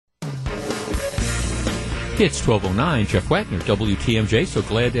It's 12:09. Jeff Wagner, WTMJ. So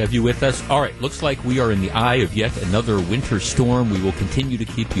glad to have you with us. All right, looks like we are in the eye of yet another winter storm. We will continue to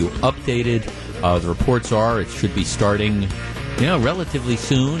keep you updated. The reports are it should be starting relatively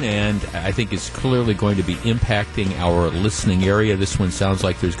soon, and I think it's clearly going to be impacting our listening area. This one sounds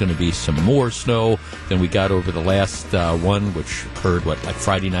like there's going to be some more snow than we got over the last one, which occurred, like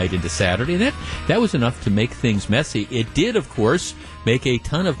Friday night into Saturday. And that was enough to make things messy. It did, of course, make a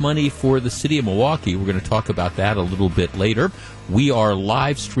ton of money for the city of Milwaukee. We're going to talk about that a little bit later. We are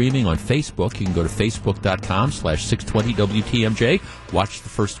live streaming on Facebook. You can go to facebook.com/620WTMJ. Watch the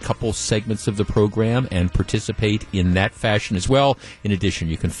first couple segments of the program and participate in that fashion as well. In addition,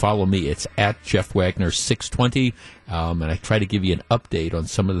 you can follow me. It's at Jeff Wagner 620. And I try to give you an update on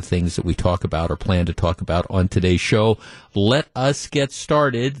some of the things that we talk about or plan to talk about on today's show. Let us get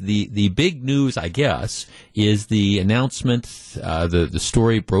started. The big news, I guess, is the announcement, the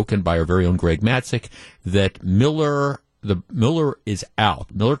story broken by our very own Greg Matzik, that Miller is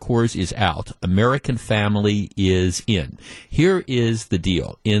out. Miller Coors is out. American Family is in. Here is the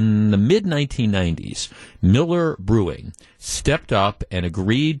deal. In the mid-1990s, Miller Brewing stepped up and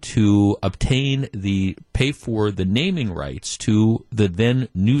agreed to pay for the naming rights to the then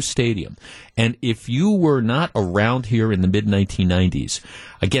new stadium. And if you were not around here in the mid-1990s,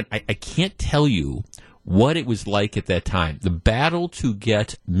 again, I can't tell you what it was like at that time. The battle to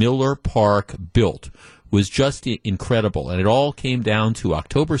get Miller Park built was just incredible. And it all came down to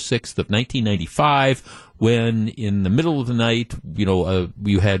October 6th of 1995, when in the middle of the night,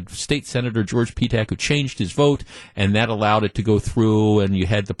 you had State Senator George Petak who changed his vote, and that allowed it to go through, and you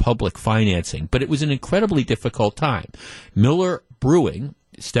had the public financing. But it was an incredibly difficult time. Miller Brewing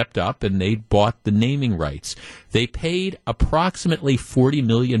stepped up and they bought the naming rights. They paid approximately $40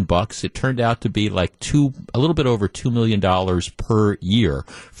 million. It turned out to be like a little bit over $2 million per year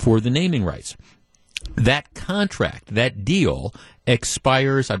for the naming rights. That contract, that deal,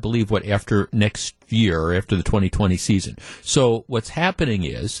 expires, I believe, after next year, after the 2020 season. So what's happening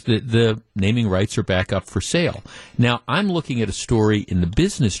is that the naming rights are back up for sale. Now, I'm looking at a story in the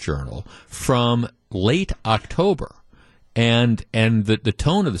Business Journal from late October. And the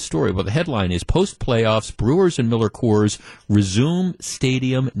tone of the story, the headline is, post-playoffs, Brewers and Miller Coors resume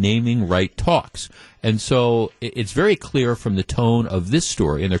stadium naming right talks. And so it's very clear from the tone of this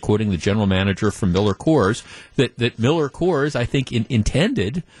story, and they're quoting the general manager from Miller Coors, that Miller Coors, I think,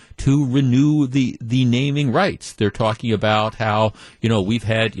 intended to renew the naming rights. They're talking about how, we've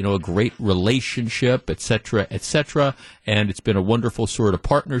had, a great relationship, et cetera, and it's been a wonderful sort of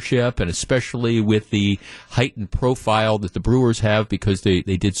partnership, and especially with the heightened profile that the Brewers have because they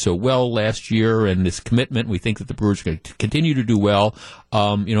did so well last year, and this commitment, we think that the Brewers are going to continue to do well.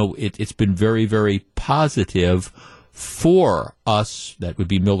 It's been very, very positive for us, that would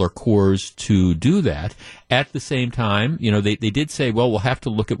be Miller Coors, to do that. At the same time, they did say, well, we'll have to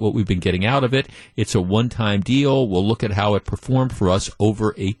look at what we've been getting out of it. It's a one-time deal. We'll look at how it performed for us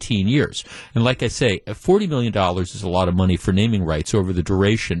over 18 years. And like I say, $40 million is a lot of money for naming rights over the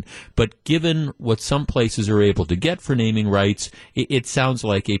duration. But given what some places are able to get for naming rights, it sounds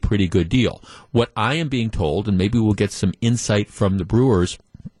like a pretty good deal. What I am being told, and maybe we'll get some insight from the Brewers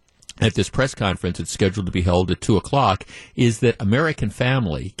at this press conference that's scheduled to be held at 2 o'clock, is that American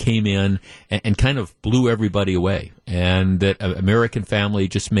Family came in and kind of blew everybody away, and that American Family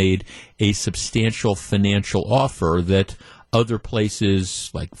just made a substantial financial offer that other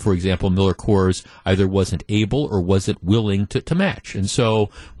places, like, for example, Miller Coors, either wasn't able or wasn't willing to match. And so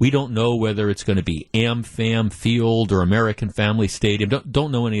we don't know whether it's going to be AmFam Field or American Family Stadium.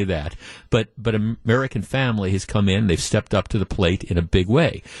 Don't know any of that. But American Family has come in. They've stepped up to the plate in a big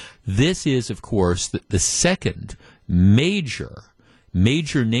way. This is, of course, the second major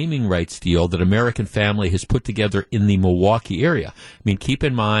naming rights deal that American Family has put together in the Milwaukee area. I mean, keep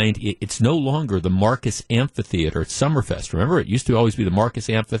in mind, it's no longer the Marcus Amphitheater at Summerfest. Remember, it used to always be the Marcus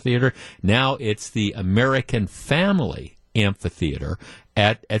Amphitheater. Now it's the American Family Amphitheater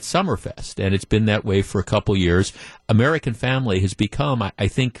at Summerfest, and it's been that way for a couple years. American Family has become, I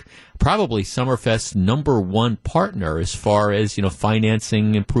think, probably Summerfest's number one partner as far as,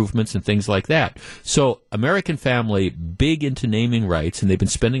 financing improvements and things like that. So American Family, big into naming rights, and they've been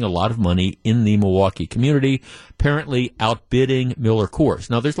spending a lot of money in the Milwaukee community, apparently outbidding Miller Coors.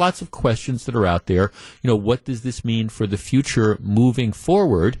 Now, there's lots of questions that are out there. What does this mean for the future moving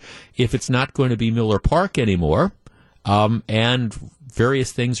forward if it's not going to be Miller Park anymore? And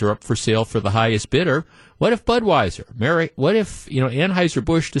various things are up for sale for the highest bidder. What if Budweiser, what if,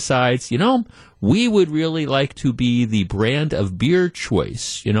 Anheuser-Busch decides, we would really like to be the brand of beer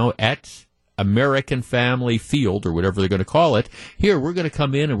choice, at American Family Field, or whatever they're going to call it. Here, we're going to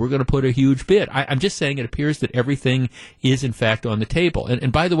come in and we're going to put a huge bid. I'm just saying it appears that everything is, in fact, on the table.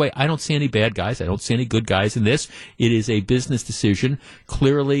 And by the way, I don't see any bad guys. I don't see any good guys in this. It is a business decision.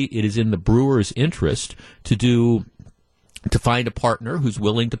 Clearly, it is in the Brewers' interest to find a partner who's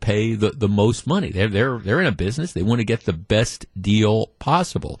willing to pay the most money. They're in a business. They want to get the best deal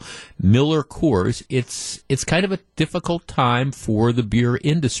possible. Miller Coors, it's kind of a difficult time for the beer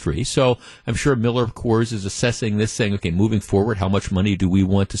industry. So I'm sure Miller Coors is assessing this, saying, okay, moving forward, how much money do we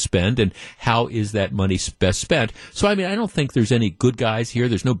want to spend and how is that money best spent? So I mean, I don't think there's any good guys here.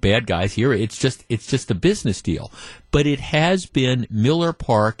 There's no bad guys here. It's just a business deal. But it has been Miller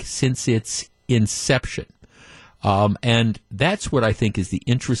Park since its inception. And that's what I think is the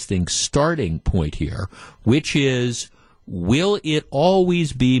interesting starting point here, which is, will it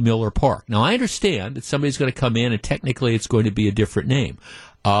always be Miller Park? Now, I understand that somebody's going to come in and technically it's going to be a different name.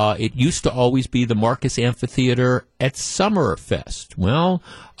 It used to always be the Marcus Amphitheater at Summerfest. Well,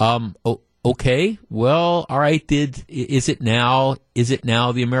 okay. Well, all right. Is it now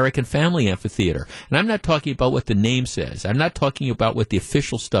the American Family Amphitheater? And I'm not talking about what the name says. I'm not talking about what the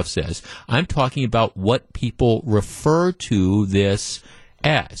official stuff says. I'm talking about what people refer to this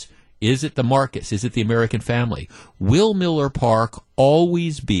as. Is it the Marcus? Is it the American Family? Will Miller Park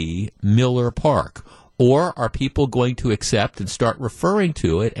always be Miller Park? Or are people going to accept and start referring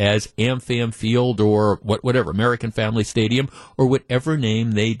to it as AmFam Field or whatever, American Family Stadium, or whatever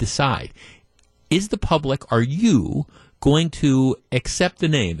name they decide? Is the public, are you going to accept the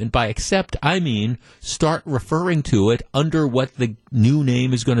name? And by accept, I mean start referring to it under what the new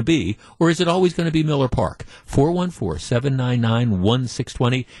name is going to be, or is it always going to be Miller Park?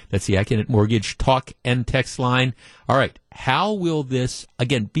 414-799-1620. That's the Acunet Mortgage talk and text line. All right. How will this,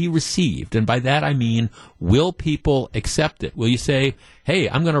 again, be received? And by that I mean, will people accept it? Will you say, hey,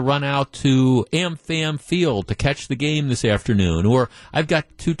 I'm going to run out to AmFam Field to catch the game this afternoon, or I've got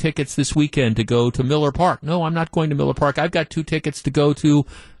 2 tickets this weekend to go to Miller Park. No, I'm not going to Miller Park. I've got 2 tickets to go to,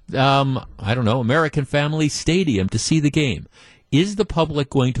 American Family Stadium to see the game. Is the public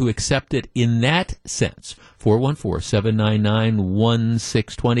going to accept it in that sense?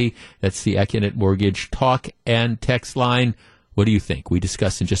 414-799-1620. That's the Acunet Mortgage talk and text line. What do you think? We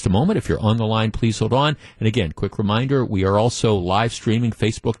discuss in just a moment. If you're on the line, please hold on. And again, quick reminder, we are also live streaming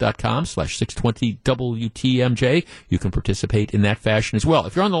Facebook.com/620WTMJ. You can participate in that fashion as well.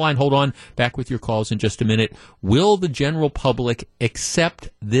 If you're on the line, hold on. Back with your calls in just a minute. Will the general public accept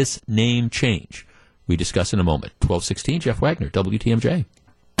this name change? We discuss in a moment. 1216, Jeff Wagner, WTMJ.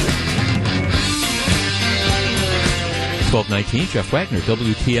 1219, Jeff Wagner,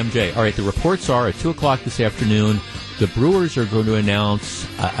 WTMJ. All right, the reports are at 2 o'clock this afternoon, the Brewers are going to announce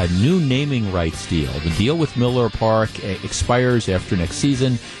a new naming rights deal. The deal with Miller Park expires after next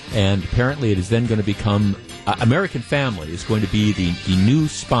season, and apparently it is then going to become American Family is going to be the new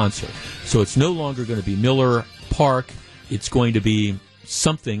sponsor. So it's no longer going to be Miller Park. It's going to be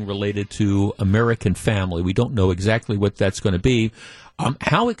something related to American Family. We don't know exactly what that's going to be.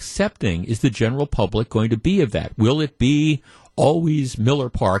 How accepting is the general public going to be of that? Will it be always Miller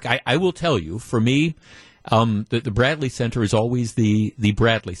Park? I will tell you, for me, the Bradley Center is always the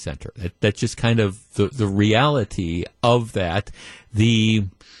Bradley Center. That's just kind of the reality of that. The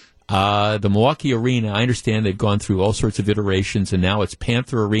Milwaukee Arena, I understand they've gone through all sorts of iterations, and now it's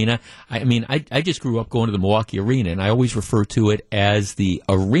Panther Arena. I mean, I just grew up going to the Milwaukee Arena, and I always refer to it as the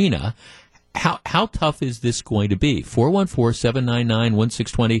Arena. How tough is this going to be?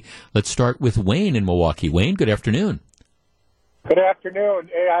 414-799-1620. Let's start with Wayne in Milwaukee. Wayne, good afternoon. Good afternoon.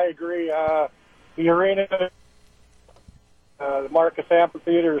 Hey, I agree. The arena, the Marcus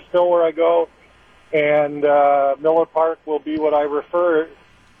Amphitheater is still where I go, and Miller Park will be what I refer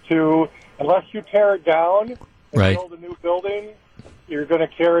to. Unless you tear it down and build a new building, you're going to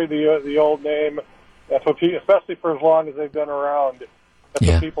carry the old name. That's what, especially for as long as they've been around. That's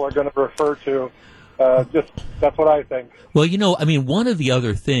what people are going to refer to. That's what I think. Well, I mean, one of the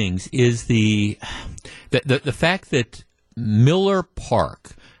other things is the fact that Miller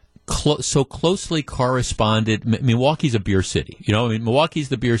Park so closely corresponded. Milwaukee's a beer city. Milwaukee's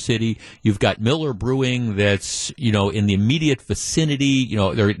the beer city. You've got Miller Brewing that's, in the immediate vicinity.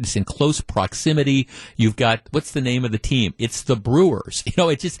 They're in close proximity. You've got, what's the name of the team? It's the Brewers.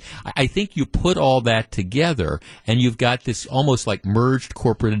 I think you put all that together and you've got this almost like merged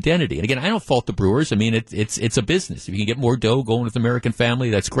corporate identity. And again, I don't fault the Brewers. I mean, it's a business. If you can get more dough going with American Family,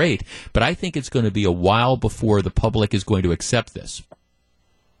 that's great. But I think it's going to be a while before the public is going to accept this.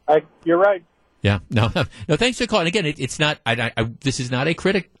 You're right. Yeah, no. Thanks for calling. Again, it's not. This is not a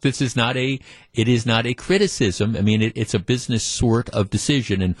critic. This is not a. It is not a criticism. I mean, it's a business sort of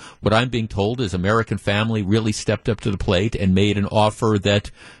decision. And what I'm being told is American Family really stepped up to the plate and made an offer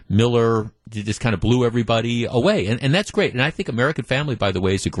that Miller just kind of blew everybody away. And that's great. And I think American Family, by the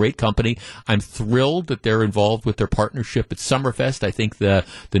way, is a great company. I'm thrilled that they're involved with their partnership at Summerfest. I think the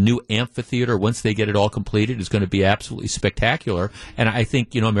new amphitheater, once they get it all completed, is going to be absolutely spectacular. And I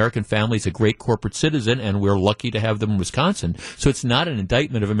think, American Family is a great corporate citizen, and we're lucky to have them in Wisconsin. So it's not an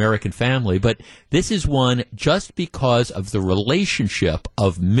indictment of American Family, but this is one just because of the relationship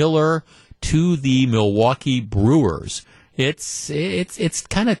of Miller to the Milwaukee Brewers. It's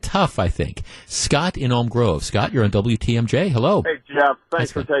kind of tough, I think. Scott in Elm Grove. Scott, you're on WTMJ. Hello. Hey, Jeff.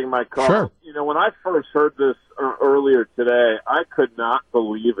 Thanks for taking my call. Sure. When I first heard this earlier today, I could not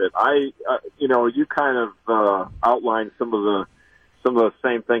believe it. You kind of outlined some of the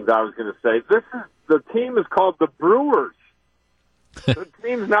same things I was going to say. The team is called the Brewers. The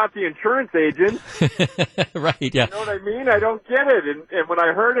team's not the insurance agent. Right, yeah. You know what I mean? I don't get it. And when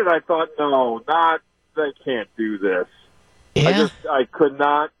I heard it, I thought, they can't do this. Yeah. I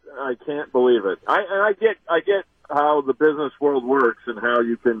can't believe it. I get how the business world works and how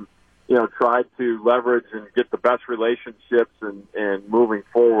you can, try to leverage and get the best relationships and moving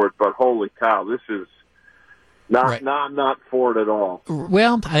forward. But holy cow, this is not for it at all.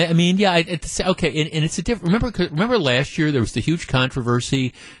 Well, it's okay, and it's a different. Remember last year there was the huge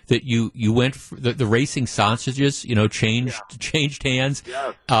controversy that you went the racing sausages, changed hands.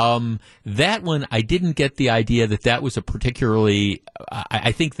 Yes. That one I didn't get the idea that was a particularly.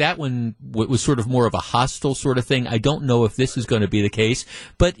 I think that one was sort of more of a hostile sort of thing. I don't know if this is going to be the case,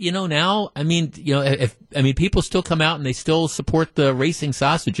 but now people still come out and they still support the racing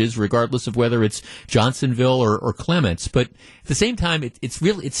sausages, regardless of whether it's Johnsonville or Clements. But at the same time,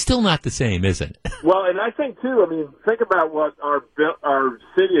 it's still not the same, is it? Well, and I think too. Think about what our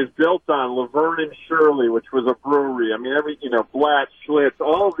city is built on: Laverne and Shirley, which was a brewery. Blatt, Schlitz,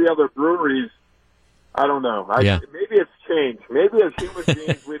 all of the other breweries. I don't know. Maybe it's change. Maybe as human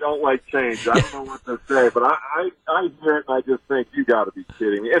beings we don't like change. I don't know what to say, but I hear it and I just think you got to be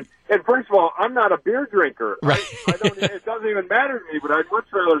kidding me. And first of all, I'm not a beer drinker. Right. I don't. It doesn't even matter to me. But I'd much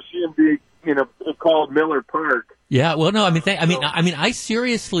rather see him be called Miller Park. Yeah, well, no, I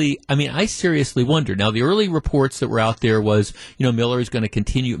seriously wonder. Now, the early reports that were out there was, Miller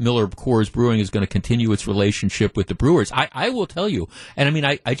Coors Brewing is going to continue its relationship with the Brewers. I will tell you, and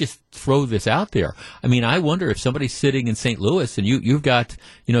I just throw this out there. I wonder if somebody's sitting in St. Louis and you've got,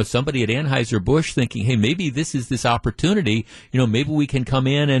 somebody at Anheuser-Busch thinking, hey, maybe this is this opportunity, maybe we can come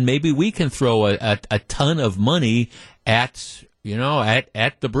in and maybe we can throw a ton of money at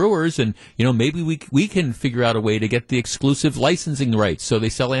the Brewers, and maybe we can figure out a way to get the exclusive licensing rights so they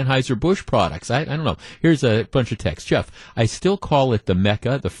sell Anheuser-Busch products. I don't know. Here's a bunch of text. Jeff, I still call it the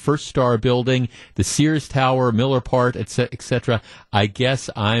Mecca, the First Star Building, the Sears Tower, Miller Park, etc. I guess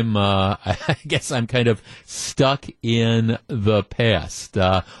I'm kind of stuck in the past.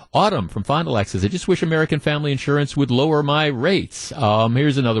 Autumn from Fond du Lac says, I just wish American Family Insurance would lower my rates.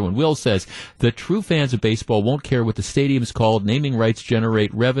 Here's another one. Will says, the true fans of baseball won't care what the stadium is called. Naming rights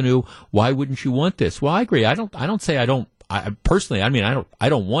generate revenue. Why wouldn't you want this? Well, I agree. I don't say I don't. I personally, I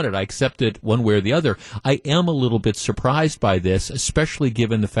don't want it. I accept it one way or the other. I am a little bit surprised by this, especially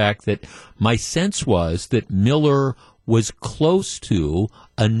given the fact that my sense was that Miller was close to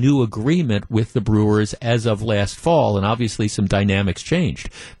a new agreement with the Brewers as of last fall, and obviously some dynamics changed.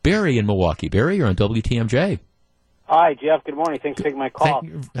 Barry in Milwaukee. Barry, you're on WTMJ. Hi, Jeff. Good morning. Thanks for taking my call.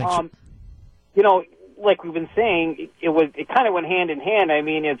 Thanks. Like we've been saying, it kind of went hand in hand.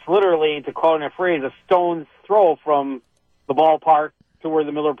 It's literally, to call it a phrase, a stone's throw from the ballpark to where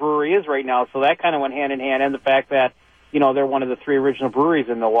the Miller Brewery is right now. So that kind of went hand in hand, and the fact that, they're one of the three original breweries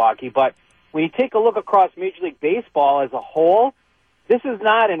in Milwaukee. But when you take a look across Major League Baseball as a whole, this is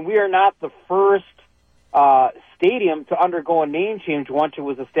not, and we are not the first stadium to undergo a name change once it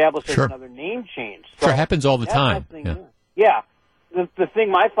was established as another name change. So sure, happens all the time. Yeah. The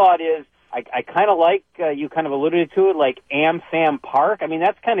thing, my thought is, I kind of like, you kind of alluded to it, like AmFam Park.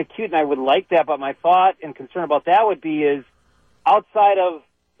 That's kind of cute, and I would like that, but my thought and concern about that would be is, outside of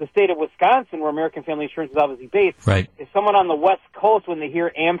the state of Wisconsin, where American Family Insurance is obviously based, right, is someone on the West Coast, when they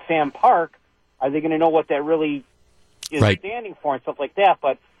hear AmFam Park, are they going to know what that really is standing for and stuff like that?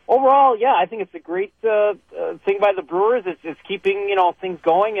 But overall, yeah, I think it's a great thing by the Brewers. It's keeping, things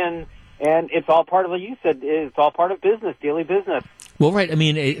going, and it's all part of, like you said, it's all part of business, daily business. Well, right.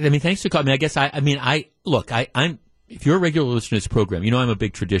 Thanks for calling. I guess I'm if you're a regular listener to this program, you know I'm a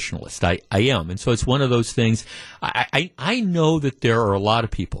big traditionalist. I am. And so it's one of those things. I know that there are a lot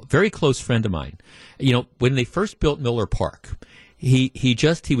of people, very close friend of mine, when they first built Miller Park, he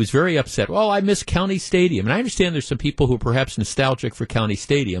was very upset. Well, I miss County Stadium. And I understand there's some people who are perhaps nostalgic for County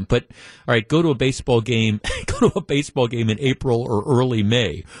Stadium, but all right, go to a baseball game in April or early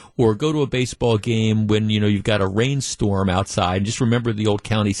May, or go to a baseball game when, you've got a rainstorm outside, and just remember the old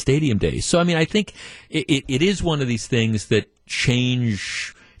County Stadium days. So, I think it is one of these things that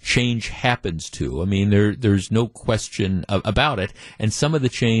change happens to. There's no question about it. And some of the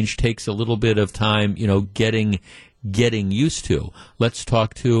change takes a little bit of time, getting used to. Let's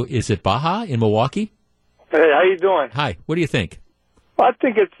talk to, is it Baja in Milwaukee? Hey, how you doing? Hi, what do you think? Well, I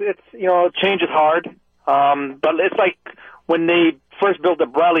think it's change is hard, but it's like when they first built the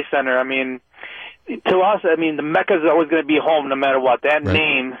Bradley Center. To us, the Mecca is always going to be home no matter what. That right.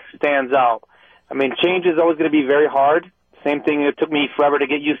 Name stands out. Change is always going to be very hard. Same thing, it took me forever to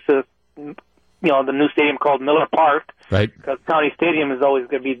get used to, the new stadium called Miller Park. Right. Because County Stadium is always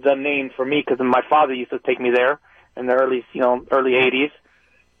going to be the name for me because my father used to take me there in the early 80s.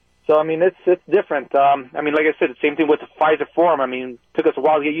 So, it's different. Like I said, the same thing with the Pfizer Forum. It took us a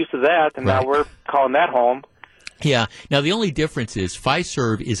while to get used to that, and right. Now we're calling that home. Yeah. Now, the only difference is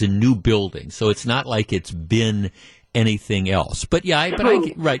Fiserv is a new building, so it's not like it's been anything else. But, yeah, I get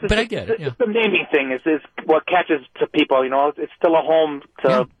it. Yeah. The naming thing is what catches to people, It's still a home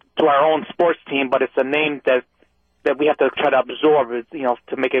to our own sports team, but it's a name that we have to try to absorb,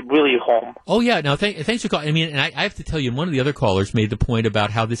 to make it really home. Oh, yeah. Now, thanks for calling. And I have to tell you, one of the other callers made the point about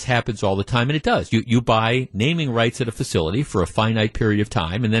how this happens all the time, and it does. You buy naming rights at a facility for a finite period of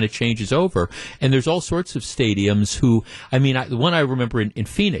time, and then it changes over. And there's all sorts of stadiums who, the one I remember in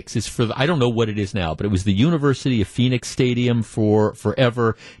Phoenix is I don't know what it is now, but it was the University of Phoenix Stadium for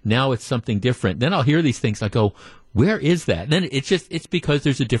forever. Now it's something different. Then I'll hear these things, I go, where is that? And then it's because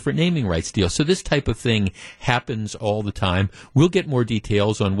there's a different naming rights deal. So this type of thing happens all the time. We'll get more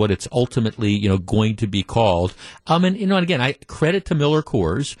details on what it's ultimately, going to be called. And again, I credit to Miller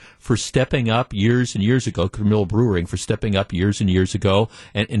Coors for stepping up years and years ago, Miller Brewing for stepping up years and years ago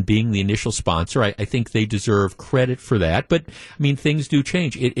and being the initial sponsor. I think they deserve credit for that. But things do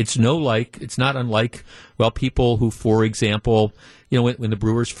change. It's not unlike, people who, for example, when the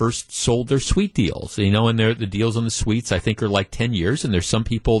Brewers first sold their sweet deals, and the deals on the sweets, I think, are like 10 years, and there's some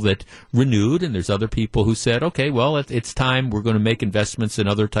people that renewed, and there's other people who said, okay, well, it's time, we're going to make investments in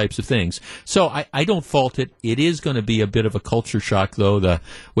other types of things. So I don't fault it. It is going to be a bit of a culture shock, though,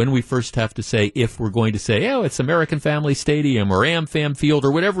 when we first have to say, if we're going to say, it's American Family Stadium or AmFam Field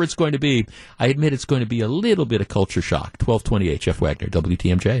or whatever it's going to be, I admit it's going to be a little bit of culture shock. 1228, Jeff Wagner,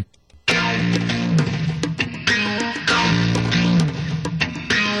 WTMJ.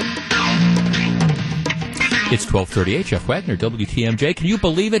 It's 12:38. Jeff Wagner, WTMJ. Can you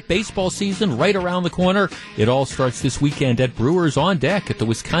believe it? Baseball season right around the corner. It all starts this weekend at Brewers on Deck at the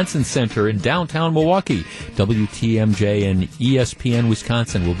Wisconsin Center in downtown Milwaukee. WTMJ and ESPN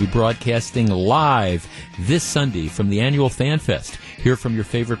Wisconsin will be broadcasting live this Sunday from the annual Fan Fest. Hear from your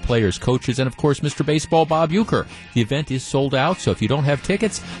favorite players, coaches, and, of course, Mr. Baseball Bob Uecker. The event is sold out, so if you don't have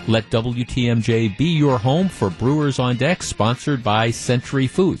tickets, let WTMJ be your home for Brewers on Deck, sponsored by Century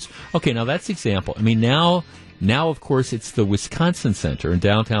Foods. Okay, now that's example. Now, of course, it's the Wisconsin Center in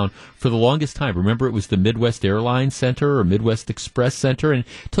downtown. For the longest time, remember, it was the Midwest Airlines Center or Midwest Express Center, and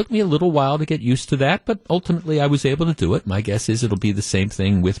it took me a little while to get used to that, but ultimately I was able to do it. My guess is it'll be the same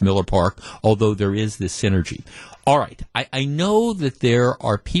thing with Miller Park, although there is this synergy. All right, I know that there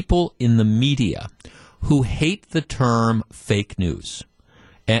are people in the media who hate the term fake news.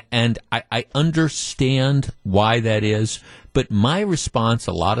 And I understand why that is, but my response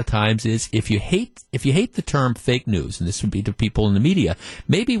a lot of times is if you hate the term fake news, and this would be to people in the media,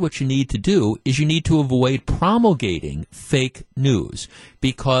 maybe what you need to do is you need to avoid promulgating fake news,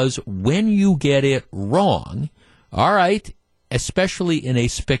 because when you get it wrong, all right, especially in a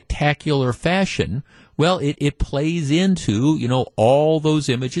spectacular fashion, well, it plays into, all those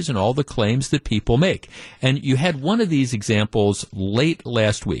images and all the claims that people make. And you had one of these examples late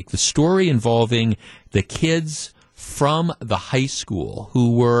last week, the story involving the kids from the high school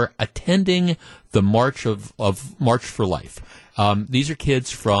who were attending the March March for Life. These are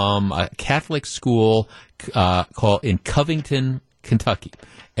kids from a Catholic school called in Covington, Kentucky.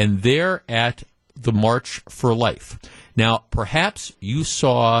 And they're at the March for Life. Now, perhaps you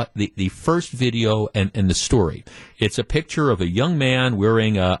saw the first video and the story. It's a picture of a young man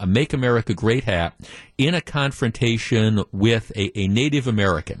wearing a Make America Great hat in a confrontation with a Native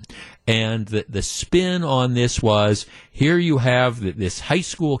American. And the spin on this was, here you have this high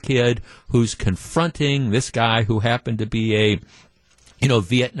school kid who's confronting this guy who happened to be a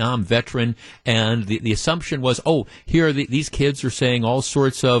Vietnam veteran, and the assumption was, here these kids are saying all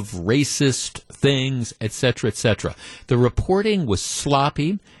sorts of racist things, et cetera, et cetera. The reporting was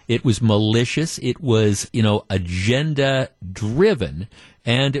sloppy. It was malicious. It was, agenda driven.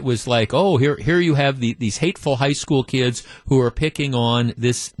 And it was like, here you have these hateful high school kids who are picking on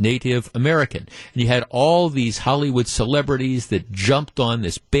this Native American. And you had all these Hollywood celebrities that jumped on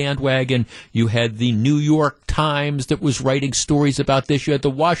this bandwagon. You had the New York Times that was writing stories about this. You had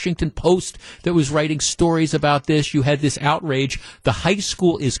the Washington Post that was writing stories about this. You had this outrage. The high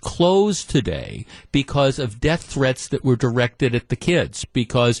school is closed today because of death threats that were directed at the kids.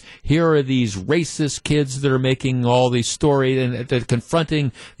 Because here are these racist kids that are making all these stories and that confront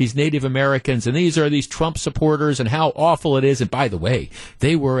these Native Americans, and these are these Trump supporters, and how awful it is. And by the way,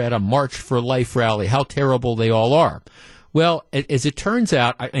 they were at a March for Life rally. How terrible they all are. Well, as it turns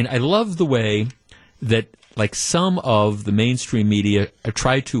out, I love the way that some of the mainstream media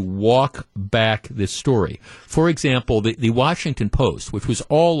try to walk back this story. For example, the Washington Post, which was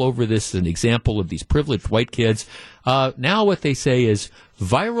all over this, an example of these privileged white kids, now what they say is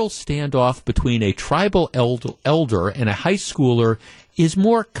viral standoff between a tribal elder and a high schooler is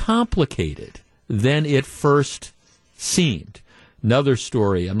more complicated than it first seemed. Another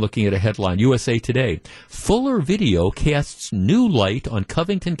story, I'm looking at a headline, USA Today. Fuller video casts new light on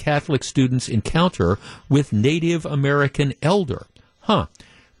Covington Catholic students' encounter with Native American elder.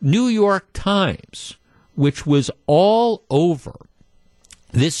 New York Times, which was all over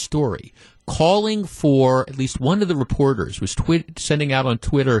this story, calling for, at least one of the reporters was sending out on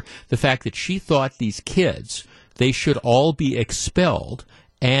Twitter the fact that she thought these kids, they should all be expelled,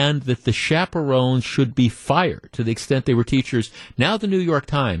 and that the chaperones should be fired to the extent they were teachers. Now the New York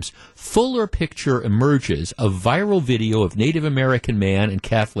Times, fuller picture emerges of viral video of Native American man and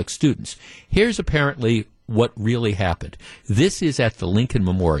Catholic students. Here's apparently what really happened. This is at the Lincoln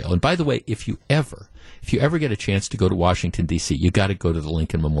Memorial. And by the way, if you ever get a chance to go to Washington, D.C., you got to go to the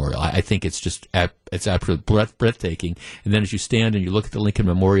Lincoln Memorial. I think it's just it's absolutely breathtaking. And then as you stand and you look at the Lincoln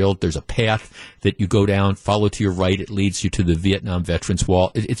Memorial, there's a path that you go down, follow to your right. It leads you to the Vietnam Veterans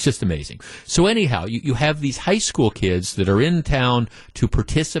Wall. It's just amazing. So anyhow, you have these high school kids that are in town to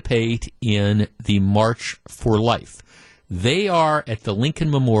participate in the March for Life. They are at the Lincoln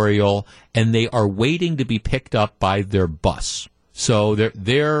Memorial, and they are waiting to be picked up by their bus. So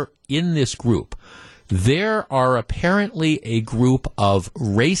they're in this group. There are apparently a group of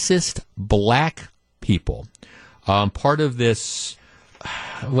racist black people, part of this,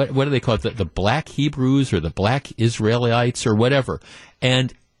 what do they call it, the Black Hebrews or the Black Israelites or whatever.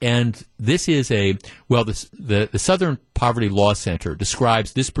 And this is the Southern Poverty Law Center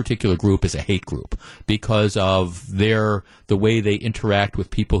describes this particular group as a hate group because of the way they interact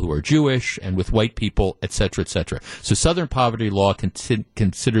with people who are Jewish and with white people, et cetera, et cetera. So Southern Poverty Law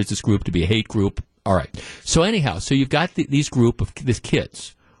considers this group to be a hate group. All right. So anyhow, you've got these group of these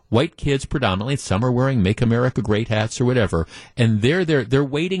kids, white kids predominantly. Some are wearing Make America Great hats or whatever, and they're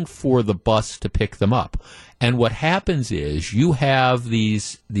waiting for the bus to pick them up. And what happens is you have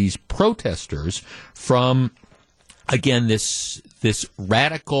these protesters from, again, this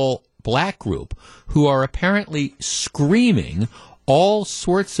radical black group who are apparently screaming all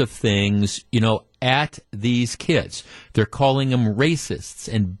sorts of things, at these kids. They're calling them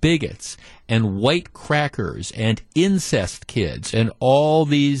racists and bigots and white crackers and incest kids and all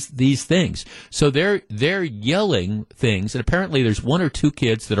these things. So they're yelling things, and apparently there's one or two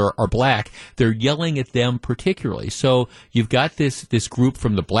kids that are black. They're yelling at them particularly. So you've got this group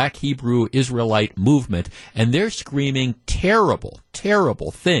from the Black Hebrew Israelite movement, and they're screaming terrible, terrible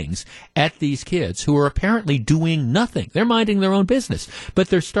things at these kids who are apparently doing nothing. They're minding their own business, but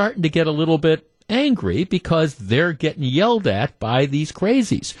they're starting to get a little bit angry because they're getting yelled at by these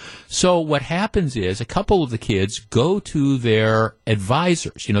crazies. So what happens is a couple of the kids go to their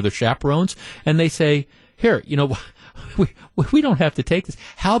advisors, their chaperones, and they say, here, we don't have to take this.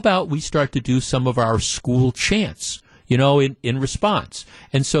 How about we start to do some of our school chants? in response.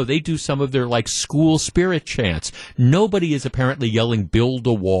 And so they do some of their like school spirit chants. Nobody is apparently yelling "build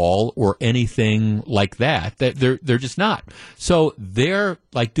a wall" or anything like that. They're just not. So they're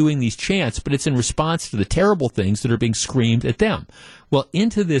like doing these chants, but it's in response to the terrible things that are being screamed at them. Well,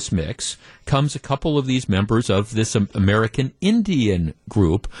 into this mix comes a couple of these members of this American Indian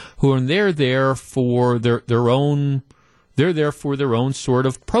group who are there for their own. They're there for their own sort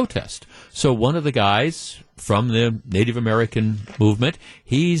of protest. So one of the guys from the Native American movement,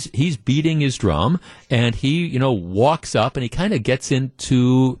 he's beating his drum, and he, walks up, and he kind of gets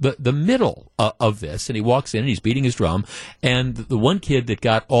into the middle of this, and he walks in, and he's beating his drum, and the one kid that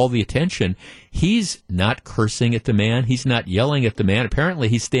got all the attention, he's not cursing at the man, he's not yelling at the man, apparently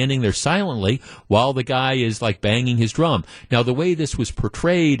he's standing there silently while the guy is, like, banging his drum. Now, the way this was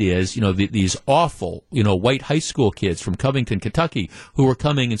portrayed is, these awful, white high school kids from Covington, Kentucky, who were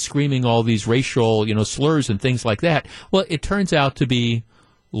coming and screaming all these racial, slurs and things like that. Well, it turns out to be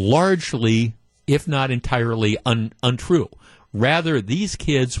largely, if not entirely, untrue. Rather, these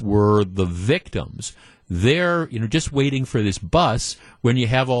kids were the victims. They're, just waiting for this bus when you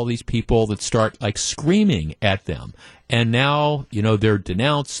have all these people that start, like, screaming at them. And now, they're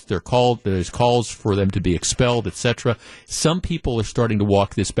denounced, there's calls for them to be expelled, etc. Some people are starting to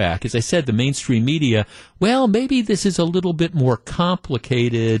walk this back. As I said, the mainstream media, well, maybe this is a little bit more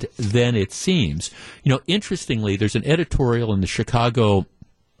complicated than it seems. Interestingly, there's an editorial in the Chicago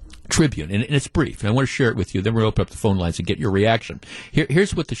Tribune, and it's brief, and I want to share it with you. Then we'll open up the phone lines and get your reaction.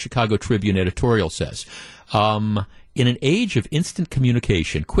 Here's what the Chicago Tribune editorial says. In an age of instant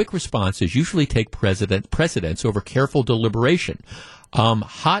communication, quick responses usually take precedence over careful deliberation.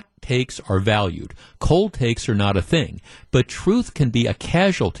 Hot takes are valued. Cold takes are not a thing. But truth can be a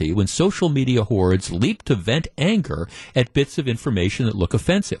casualty when social media hordes leap to vent anger at bits of information that look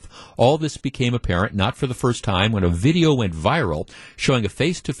offensive. All this became apparent not for the first time when a video went viral showing a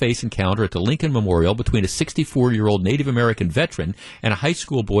face-to-face encounter at the Lincoln Memorial between a 64-year-old Native American veteran and a high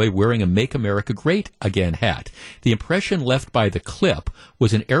school boy wearing a Make America Great Again hat. The impression left by the clip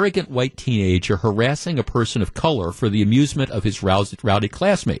was an arrogant white teenager harassing a person of color for the amusement of his rowdy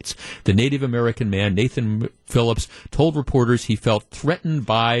classmates. The Native American man, Nathan Phillips, told reporters he felt threatened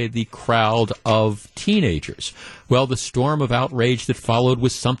by the crowd of teenagers. Well, the storm of outrage that followed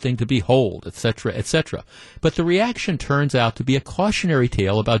was something to behold, etc., etc. But the reaction turns out to be a cautionary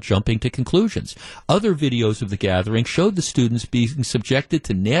tale about jumping to conclusions. Other videos of the gathering showed the students being subjected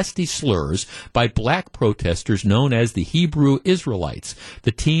to nasty slurs by black protesters known as the Hebrew Israelites.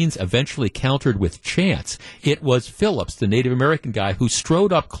 The teens eventually countered with chants. It was Phillips, the Native American guy, who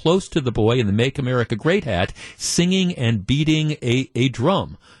strode up close to the boy in the Make America Great hat, singing and beating a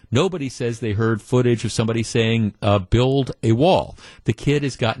drum. Nobody says they heard footage of somebody saying, build a wall. The kid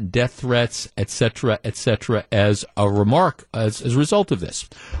has gotten death threats, etc., as a result of this.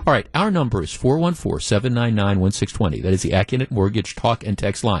 All right, our number is 414-799-1620. That is the Acunet Mortgage talk and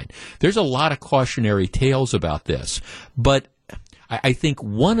text line. There's a lot of cautionary tales about this, but I think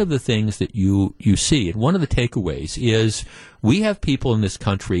one of the things that you see, and one of the takeaways, is we have people in this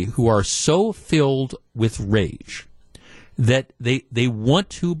country who are so filled with rage that they want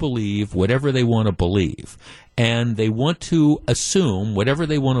to believe whatever they want to believe, and they want to assume whatever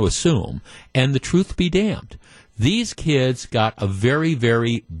they want to assume, and the truth be damned. These kids got a very,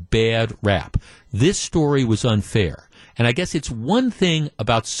 very bad rap. This story was unfair. And I guess it's one thing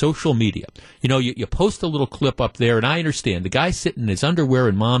about social media. You post a little clip up there, and I understand. The guy sitting in his underwear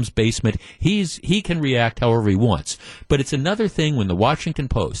in mom's basement, he can react however he wants. But it's another thing when the Washington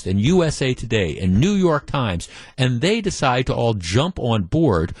Post and USA Today and New York Times, and they decide to all jump on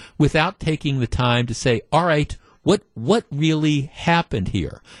board without taking the time to say, all right, what really happened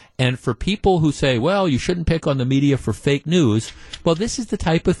here? And for people who say, well, you shouldn't pick on the media for fake news, well, this is the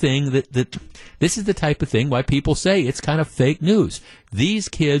type of thing why people say it's kind of fake news. These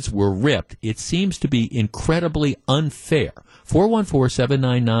kids were ripped. It seems to be incredibly unfair.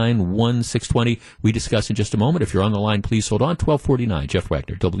 414-799-1620. We discuss in just a moment. If you're on the line, please hold on. 1249, Jeff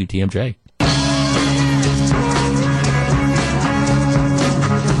Wagner, WTMJ.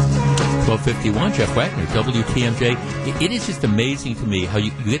 1251, Jeff Wagner, WTMJ. It is just amazing to me how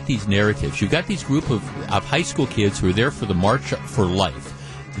you get these narratives. You've got these group of high school kids who are there for the March for Life.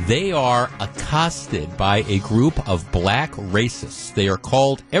 They are accosted by a group of black racists. They are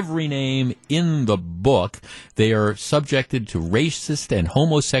called every name in the book. They are subjected to racist and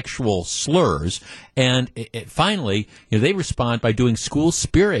homosexual slurs. And finally, they respond by doing school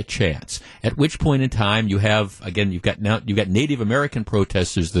spirit chants. At which point in time, you've got Native American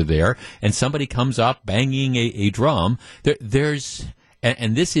protesters that are there, and somebody comes up banging a drum.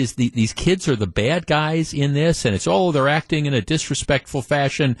 and this is these kids are the bad guys in this, and it's they're acting in a disrespectful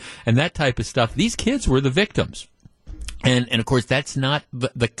fashion and that type of stuff. These kids were the victims. And of course, that's not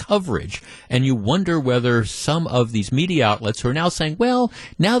the coverage. And you wonder whether some of these media outlets are now saying, well,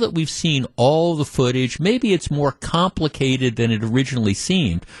 now that we've seen all the footage, maybe it's more complicated than it originally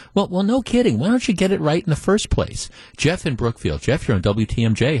seemed. Well, no kidding. Why don't you get it right in the first place? Jeff in Brookfield. Jeff, you're on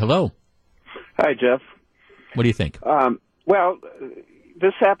WTMJ. Hello. Hi, Jeff. What do you think? Well,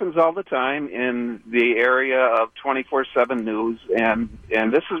 this happens all the time in the area of 24/7 news, and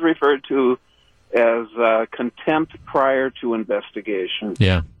this is referred to as contempt prior to investigation.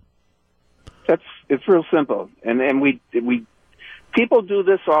 Yeah, it's real simple, and we people do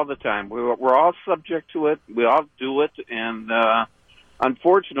this all the time. We're all subject to it. We all do it, and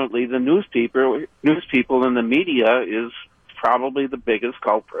unfortunately, the news people and the media is probably the biggest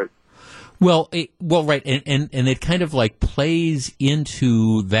culprit. Well, right, and it kind of like plays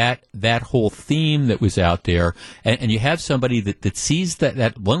into that whole theme that was out there, and you have somebody that sees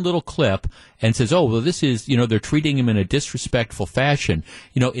that one little clip and says, oh, well, this is, they're treating him in a disrespectful fashion.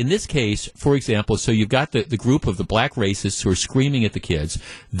 In this case, for example, so you've got the group of the black racists who are screaming at the kids.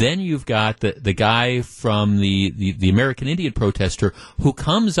 Then you've got the guy from the American Indian protester who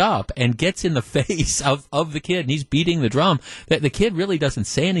comes up and gets in the face of the kid, and he's beating the drum. That the kid really doesn't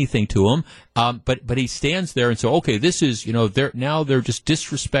say anything to him. But he stands there and says, okay, this is, they're just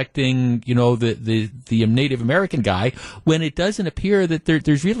disrespecting, the Native American guy, when it doesn't appear that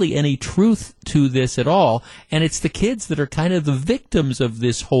there's really any truth to this at all. And it's the kids that are kind of the victims of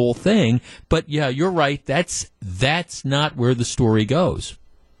this whole thing. But yeah, you're right. That's not where the story goes.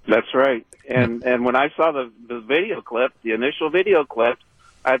 That's right. And when I saw the video clip, the initial video clip,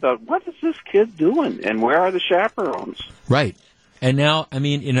 I thought, what is this kid doing? And where are the chaperones? Right. And now, I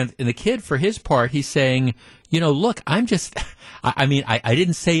mean, in the kid, for his part, he's saying, look, I'm just, I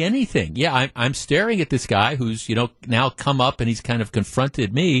didn't say anything. Yeah, I'm staring at this guy who's, now come up and he's kind of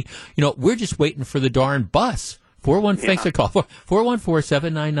confronted me. We're just waiting for the darn bus. 414, thanks for the call.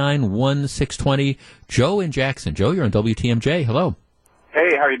 414-799-1620. Joe in Jackson. Joe, you're on WTMJ. Hello.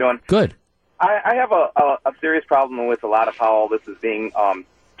 Hey, how are you doing? Good. I have a serious problem with a lot of how all this is being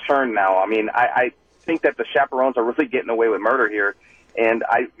turned now. I mean, I think that the chaperones are really getting away with murder here, and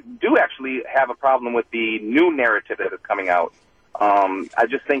I do actually have a problem with the new narrative that is coming out. I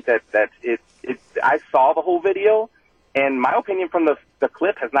just think that I saw the whole video, and my opinion from the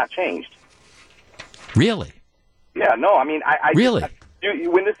clip has not changed. Really? Yeah, no, I mean, I really?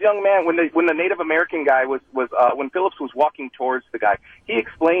 When this young man, when the Native American guy was when Phillips was walking towards the guy, he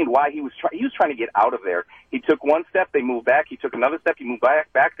explained why he was trying to get out of there. He took one step, they moved back. He took another step, he moved back.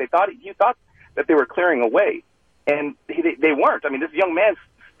 He thought that they were clearing away, and they weren't. I mean, this young man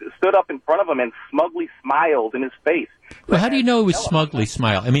stood up in front of him and smugly smiled in his face. Well, how do you know it was smugly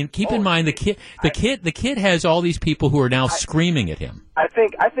smile? I mean, keep in mind the kid has all these people who are now screaming at him. I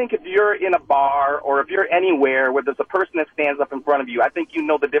think if you're in a bar or if you're anywhere where there's a person that stands up in front of you, I think you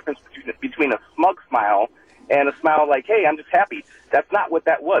know the difference between a smug smile and a smile like, hey, I'm just happy. That's not what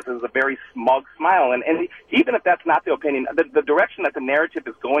that was. It was a very smug smile. And even if that's not the opinion, the direction that the narrative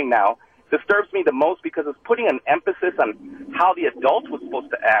is going now disturbs me the most, because it's putting an emphasis on how the adult was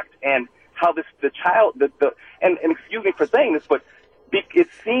supposed to act and how the child, and excuse me for saying this, but it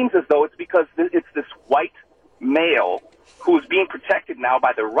seems as though it's because it's this white male who's being protected now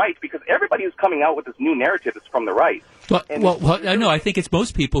by the right, because everybody who's coming out with this new narrative is from the right. Well, I think it's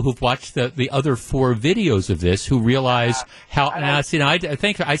most people who've watched the other 4 videos of this who realize how. I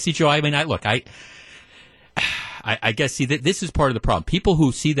think I see, Joe. I mean, I guess, see, that this is part of the problem. People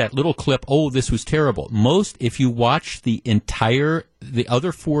who see that little clip, oh, this was terrible. If you watch the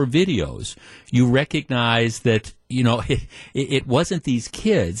other 4 videos, you recognize that, it wasn't these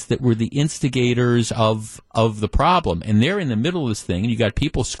kids that were the instigators of the problem. And they're in the middle of this thing, and you got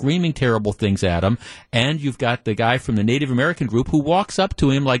people screaming terrible things at them, and you've got the guy from the Native American group who walks up to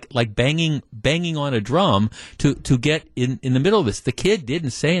him like banging on a drum to get in the middle of this. The kid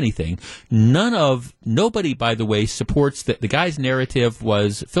didn't say anything. Nobody, by the way, supports that. The guy's narrative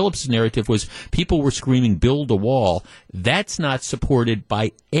Phillips' narrative was people were screaming, build a wall. That's not supported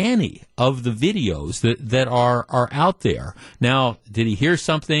by any of the videos that are out there. Now, did he hear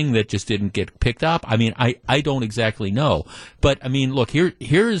something that just didn't get picked up? I mean, I don't exactly know. But, I mean, look, I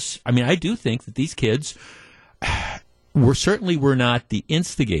do think that these kids were not the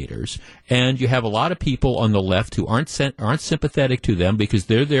instigators, and you have a lot of people on the left who aren't sympathetic to them because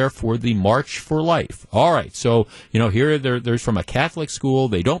they're there for the March for Life. All right, so here they're from a Catholic school.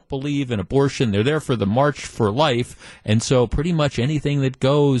 They don't believe in abortion. They're there for the March for Life, and so pretty much anything that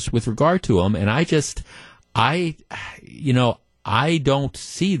goes with regard to them. And I don't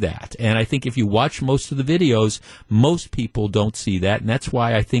see that. And I think if you watch most of the videos, most people don't see that. And that's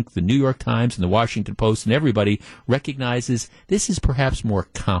why I think the New York Times and the Washington Post and everybody recognizes this is perhaps more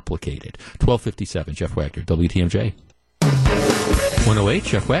complicated. 1257, Jeff Wagner, WTMJ. 108,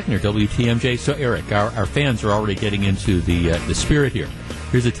 Jeff Wagner, WTMJ. So, Eric, our fans are already getting into the spirit here.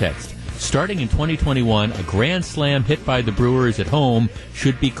 Here's a text. Starting in 2021, a grand slam hit by the Brewers at home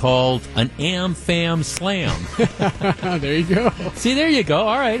should be called an am-fam slam. There you go. See, there you go.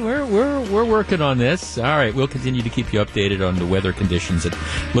 All right, we're working on this. All right, we'll continue to keep you updated on the weather conditions. It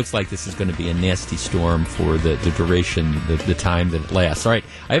looks like this is going to be a nasty storm for the duration, the time that it lasts. All right,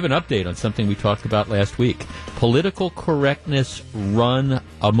 I have an update on something we talked about last week. Political correctness run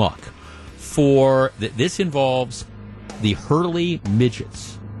amok. This involves the Hurley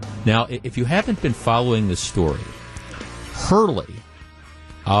Midgets. Now, if you haven't been following this story, Hurley,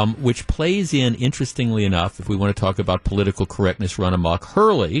 which plays in, interestingly enough, if we want to talk about political correctness run amok,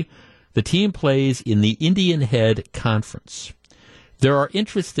 Hurley, the team plays in the Indian Head Conference. There are,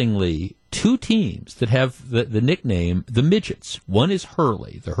 interestingly, two teams that have the nickname the Midgets. One is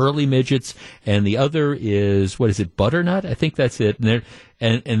Hurley, the Hurley Midgets, and the other is, Butternut? I think that's it.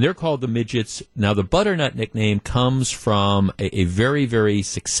 And they're called the Midgets. Now, the Butternut nickname comes from a very, very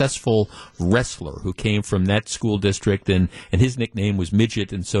successful wrestler who came from that school district, and his nickname was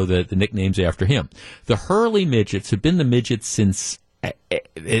Midget, and so the nickname's after him. The Hurley Midgets have been the Midgets since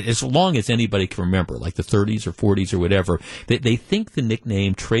as long as anybody can remember, like the 30s or 40s or whatever. They think the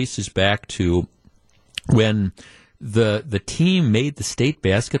nickname traces back to when the team made the state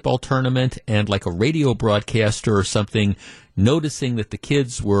basketball tournament, and like a radio broadcaster or something, noticing that the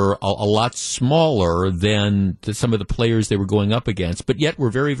kids were a lot smaller than some of the players they were going up against, but yet were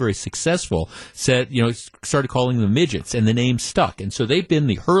very, very successful, started calling them Midgets, and the name stuck. And so they've been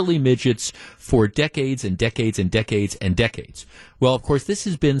the Hurley Midgets for decades and decades and decades and decades. Well, of course, this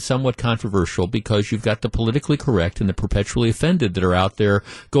has been somewhat controversial because you've got the politically correct and the perpetually offended that are out there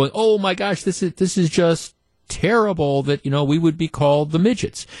going, oh my gosh, this is just terrible that, we would be called the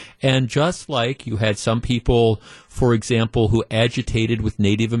Midgets. And just like you had some people, for example, who agitated with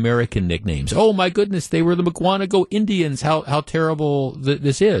Native American nicknames. Oh my goodness, they were the McGuanago Indians. How terrible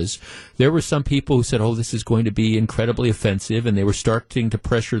this is. There were some people who said, oh, this is going to be incredibly offensive, and they were starting to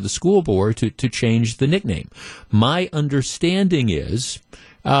pressure the school board to change the nickname. My understanding is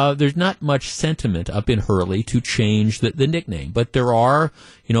there's not much sentiment up in Hurley to change the nickname, but there are,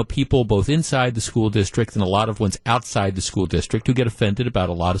 people both inside the school district and a lot of ones outside the school district who get offended about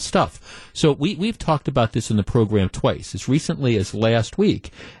a lot of stuff. So we've talked about this in the program twice, as recently as last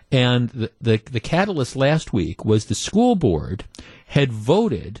week, and the catalyst last week was the school board had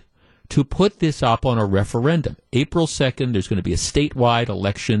voted to put this up on a referendum. April 2nd, there's going to be a statewide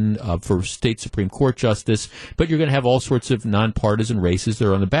election for state Supreme Court justice, but you're going to have all sorts of nonpartisan races that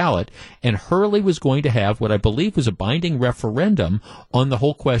are on the ballot. And Hurley was going to have what I believe was a binding referendum on the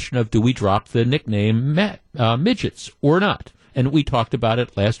whole question of, do we drop the nickname Midgets or not? And we talked about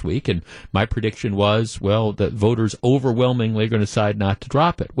it last week, and my prediction was, well, the voters overwhelmingly are going to decide not to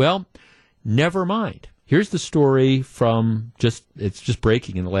drop it. Well, never mind. Here's the story from it's just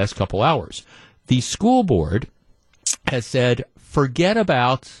breaking in the last couple hours. The school board has said, forget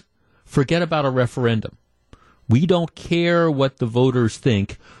about a referendum. We don't care what the voters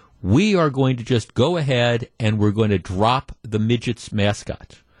think. We are going to just go ahead and we're going to drop the Midgets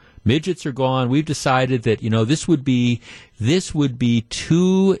mascot. Midgets are gone. We've decided that, this would be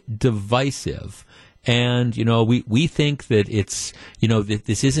too divisive. And, we think that it's, that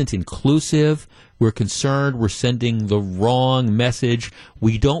this isn't inclusive. We're concerned we're sending the wrong message.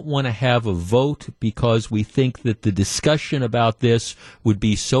 We don't want to have a vote because we think that the discussion about this would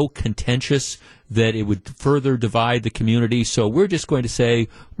be so contentious that it would further divide the community. So we're just going to say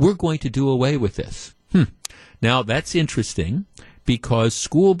we're going to do away with this. Now, that's interesting because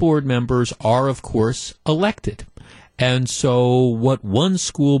school board members are, of course, elected. And so what one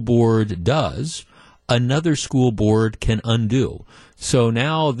school board does, another school board can undo. So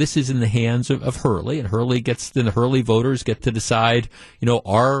now this is in the hands of Hurley, and the Hurley voters get to decide,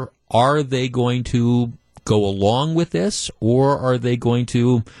 are they going to go along with this, or are they going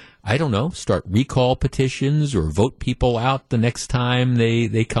to, I don't know, start recall petitions or vote people out the next time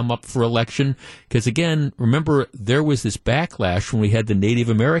they come up for election? Because again, remember, there was this backlash when we had the Native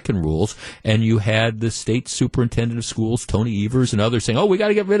American rules, and you had the state superintendent of schools, Tony Evers, and others saying, oh, we got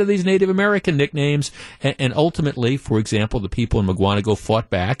to get rid of these Native American nicknames. And ultimately, for example, the people in McGuanago fought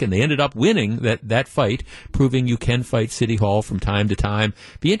back, and they ended up winning that fight, proving you can fight City Hall from time to time.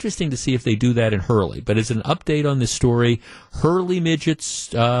 Be interesting to see if they do that in Hurley. But as an update on this story, Hurley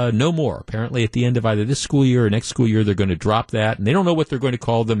Midgets no more. Apparently, at the end of either this school year or next school year, they're going to drop that, and they don't know what they're going to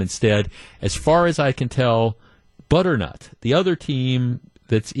call them instead. As far as I can tell, Butternut, the other team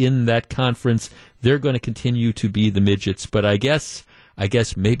that's in that conference, they're going to continue to be the Midgets, but I guess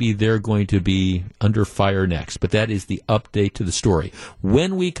maybe they're going to be under fire next. But that is the update to the story.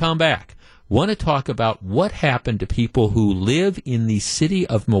 When we come back, want to talk about what happened to people who live in the city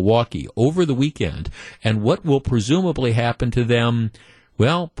of Milwaukee over the weekend and what will presumably happen to them,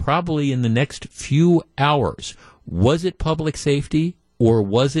 well, probably in the next few hours. Was it public safety or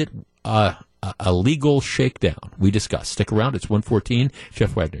was it a legal shakedown? We discuss. Stick around. It's 1:14.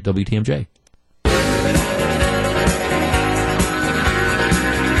 Jeff Wagner, WTMJ.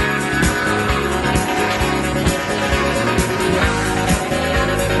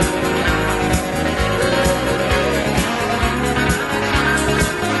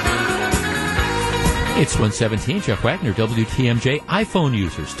 It's 1:17, Jeff Wagner, WTMJ. iPhone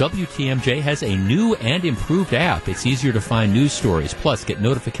users, WTMJ has a new and improved app. It's easier to find news stories, plus get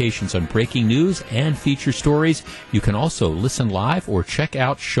notifications on breaking news and feature stories. You can also listen live or check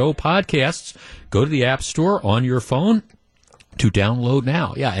out show podcasts. Go to the App Store on your phone to download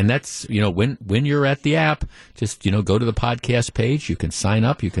now. Yeah, and that's, when you're at the app, just, go to the podcast page. You can sign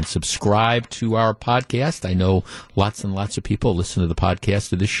up. You can subscribe to our podcast. I know lots and lots of people listen to the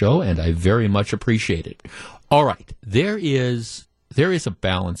podcast of this show, and I very much appreciate it. All right, there is a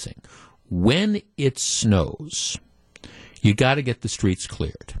balancing. When it snows, you got to get the streets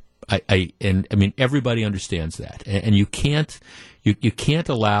cleared. I mean, everybody understands that, and you can't. You can't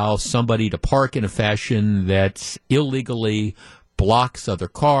allow somebody to park in a fashion that illegally blocks other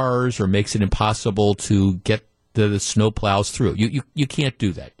cars or makes it impossible to get the snow plows through. You can't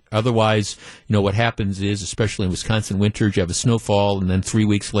do that. Otherwise, what happens is, especially in Wisconsin winters, you have a snowfall, and then 3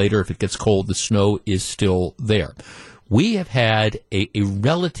 weeks later, if it gets cold, the snow is still there. We have had a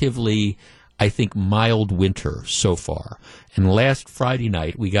relatively, I think, mild winter so far. And last Friday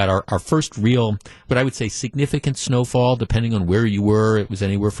night, we got our first real, what I would say, significant snowfall, depending on where you were. It was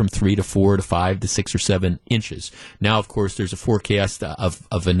anywhere from 3 to 4 to 5 to 6 or 7 inches. Now, of course, there's a forecast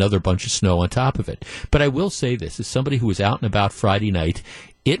of another bunch of snow on top of it. But I will say this, as somebody who was out and about Friday night,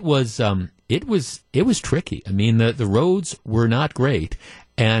 it was tricky. I mean, the roads were not great.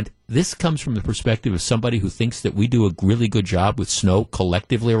 And this comes from the perspective of somebody who thinks that we do a really good job with snow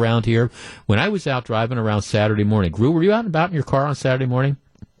collectively around here. When I was out driving around Saturday morning, Gru, were you out and about in your car on Saturday morning?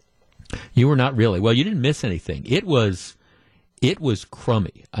 You were not really. Well, you didn't miss anything. It was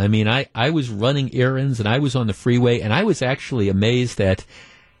crummy. I mean, I was running errands and I was on the freeway, and I was actually amazed at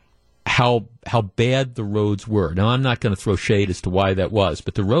how bad the roads were. Now, I'm not going to throw shade as to why that was,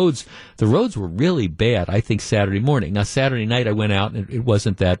 but the roads were really bad, I think, Saturday morning. Now, Saturday night I went out and it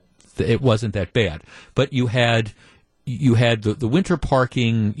wasn't that bad. But you had the winter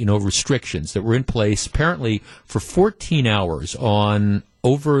parking, restrictions that were in place apparently for 14 hours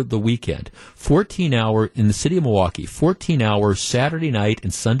over the weekend. 14 hour in the city of Milwaukee, 14 hours Saturday night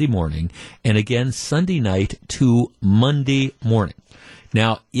and Sunday morning, and again Sunday night to Monday morning.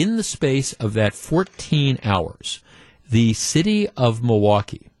 Now, in the space of that 14 hours, the city of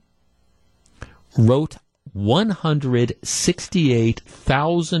Milwaukee wrote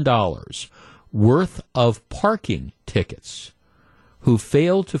 $168,000 worth of parking tickets who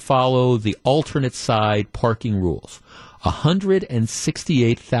failed to follow the alternate side parking rules.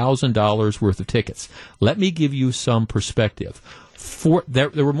 $168,000 worth of tickets. Let me give you some perspective.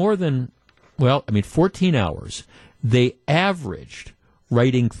 There were more than, 14 hours. They averaged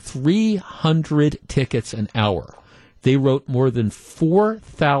writing 300 tickets an hour. They wrote more than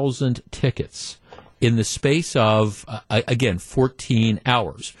 4,000 tickets in the space of, 14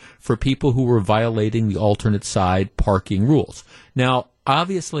 hours for people who were violating the alternate side parking rules. Now,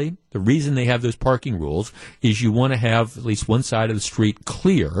 obviously, the reason they have those parking rules is you want to have at least one side of the street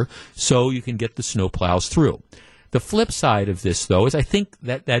clear so you can get the snow plows through. The flip side of this, though, is I think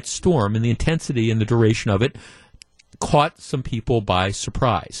that storm and the intensity and the duration of it caught some people by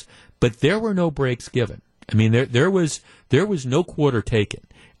surprise. But there were no breaks given. I mean, there was no quarter taken.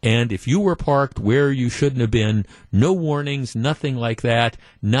 And if you were parked where you shouldn't have been, no warnings, nothing like that,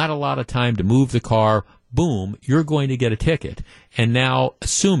 not a lot of time to move the car, boom, you're going to get a ticket. And now,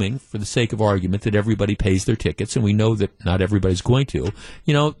 assuming, for the sake of argument, that everybody pays their tickets, and we know that not everybody's going to,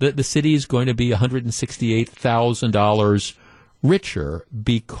 the city is going to be $168,000 richer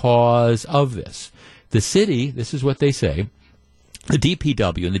because of this. The city, this is what they say, The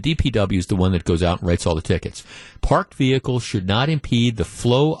DPW, and the DPW is the one that goes out and writes all the tickets. Parked vehicles should not impede the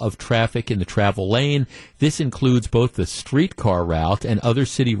flow of traffic in the travel lane. This includes both the streetcar route and other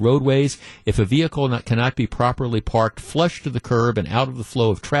city roadways. If a vehicle cannot be properly parked flush to the curb and out of the flow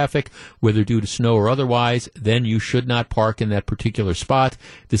of traffic, whether due to snow or otherwise, then you should not park in that particular spot.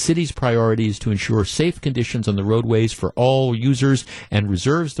 The city's priority is to ensure safe conditions on the roadways for all users and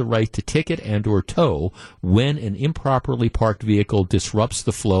reserves the right to ticket and or tow when an improperly parked vehicle disrupts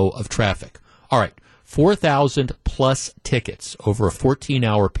the flow of traffic. All right. 4,000 plus tickets over a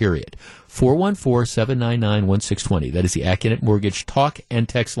 14-hour period. 414-799-1620. That is the Accunet Mortgage talk and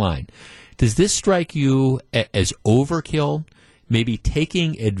text line. Does this strike you as overkill? Maybe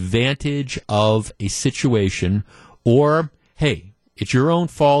taking advantage of a situation, or, hey, it's your own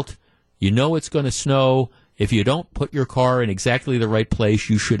fault. You know it's going to snow. If you don't put your car in exactly the right place,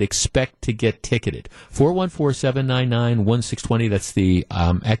 you should expect to get ticketed. 414-799-1620. That's the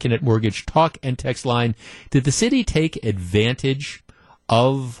Accunet Mortgage talk and text line. Did the city take advantage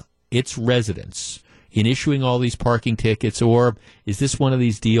of its residents in issuing all these parking tickets, or is this one of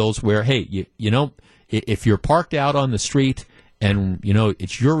these deals where, hey, you know, if you're parked out on the street and, you know,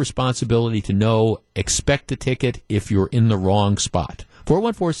 it's your responsibility to know, expect a ticket if you're in the wrong spot?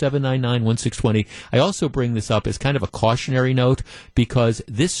 414-799-1620. I also bring this up as kind of a cautionary note because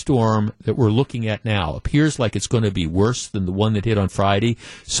this storm that we're looking at now appears like it's going to be worse than the one that hit on Friday.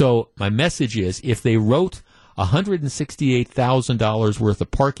 So my message is, if they wrote $168,000 worth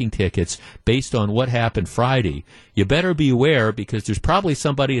of parking tickets based on what happened Friday, you better be aware, because there's probably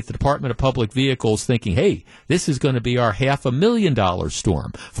somebody at the Department of Public Vehicles thinking, hey, this is going to be our $500,000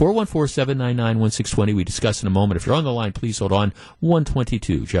 storm. 414-799-1620. We discuss in a moment. If you're on the line, please hold on.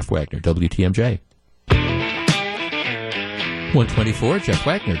 122, Jeff Wagner, WTMJ. 124, Jeff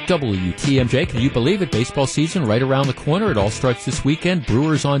Wagner, WTMJ. Can you believe it? Baseball season right around the corner. It all starts this weekend.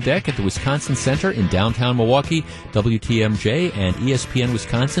 Brewers on deck at the Wisconsin Center in downtown Milwaukee. WTMJ and ESPN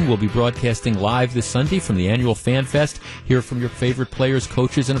Wisconsin will be broadcasting live this Sunday from the annual Fan Fest. Hear from your favorite players,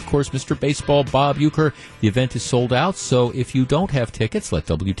 coaches, and, of course, Mr. Baseball, Bob Uecker. The event is sold out, so if you don't have tickets, let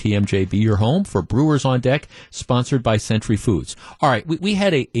WTMJ be your home for Brewers on Deck, sponsored by Century Foods. All right, we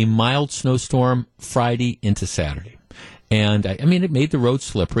had a mild snowstorm Friday into Saturday. And, I mean, it made the road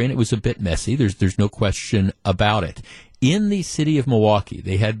slippery, and it was a bit messy. There's no question about it. In the city of Milwaukee,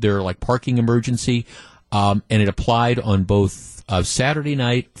 they had their, parking emergency, and it applied on both Friday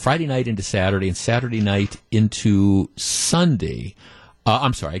night into Saturday, and Saturday night into Sunday.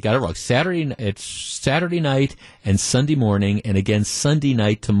 I'm sorry, I got it wrong. It's Saturday night and Sunday morning, and again Sunday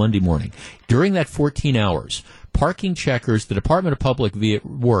night to Monday morning. During that 14 hours, parking checkers, the Department of Public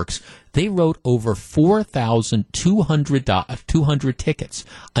Works, they wrote over 4,200 tickets,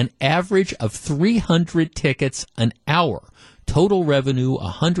 an average of 300 tickets an hour. Total revenue,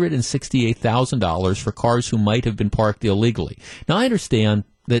 $168,000 for cars who might have been parked illegally. Now, I understand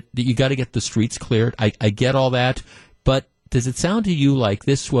that you got to get the streets cleared. I get all that. But does it sound to you like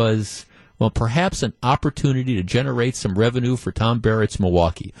this was, well, perhaps an opportunity to generate some revenue for Tom Barrett's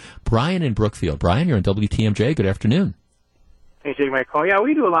Milwaukee? Brian in Brookfield. Brian, you're on WTMJ. Good afternoon. Thanks for taking my call. Yeah,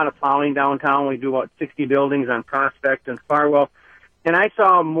 we do a lot of plowing downtown. We do about 60 buildings on Prospect and Farwell. And I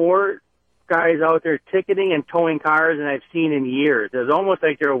saw more guys out there ticketing and towing cars than I've seen in years. It was almost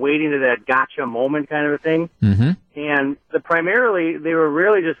like they were waiting to that gotcha moment kind of a thing. Mm-hmm. And primarily, they were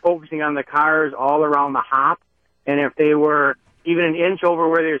really just focusing on the cars all around the hop. And if they were even an inch over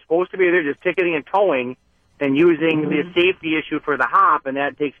where they were supposed to be, they're just ticketing and towing and using the safety issue for the hop, and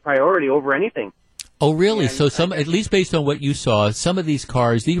that takes priority over anything. Oh, really? So at least based on what you saw, some of these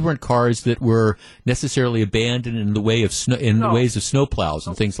cars, these weren't cars that were necessarily abandoned in the way of the ways of snowplows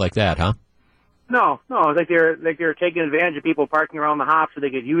and things like that, huh? No. It's like they're taking advantage of people parking around the hop so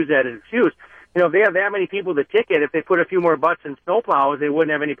they could use that as an excuse. You know, if they have that many people to ticket, if they put a few more butts in snowplows, they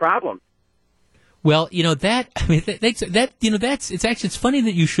wouldn't have any problem. Well, it's funny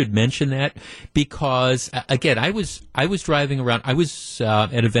that you should mention that, because again, I was driving around. I was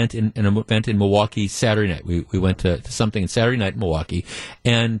at an event in Milwaukee Saturday night. We went to something Saturday night in Milwaukee,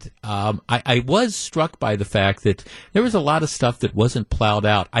 and I was struck by the fact that there was a lot of stuff that wasn't plowed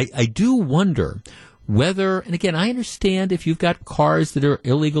out. I do wonder whether, and again, I understand if you've got cars that are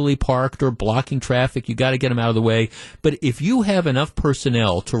illegally parked or blocking traffic, you got to get them out of the way. But if you have enough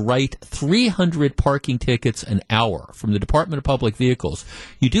personnel to write 300 parking tickets an hour from the Department of Public Vehicles,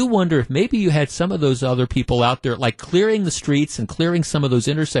 you do wonder if maybe you had some of those other people out there, like clearing the streets and clearing some of those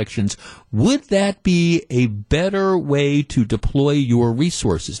intersections. Would that be a better way to deploy your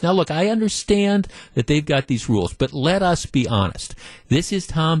resources? Now, look, I understand that they've got these rules, but let us be honest. This is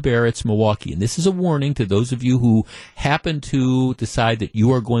Tom Barrett's Milwaukee, and this is a warning. warning to those of you who happen to decide that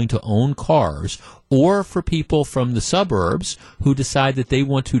you are going to own cars, or for people from the suburbs who decide that they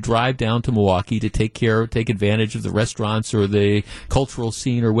want to drive down to Milwaukee to take advantage of the restaurants or the cultural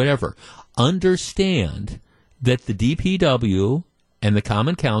scene or whatever. Understand that the DPW and the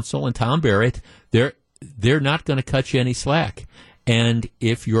Common Council and Tom Barrett, they're not going to cut you any slack. And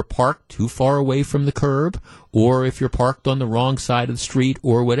if you're parked too far away from the curb, or if you're parked on the wrong side of the street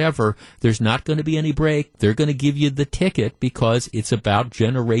or whatever, there's not going to be any break. They're going to give you the ticket because it's about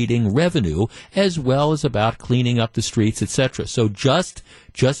generating revenue as well as about cleaning up the streets, etc. So just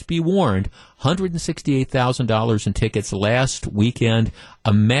be warned, $168,000 in tickets last weekend.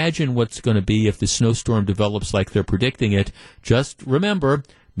 Imagine what's going to be if the snowstorm develops like they're predicting it. Just remember,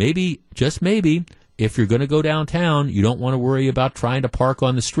 maybe, just maybe, if you're going to go downtown, you don't want to worry about trying to park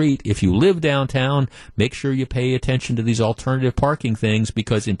on the street. If you live downtown, make sure you pay attention to these alternative parking things,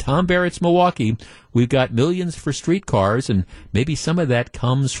 because in Tom Barrett's Milwaukee, we've got millions for streetcars, and maybe some of that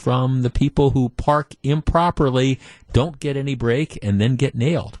comes from the people who park improperly, don't get any break, and then get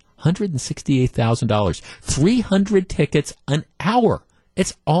nailed. $168,000. 300 tickets an hour.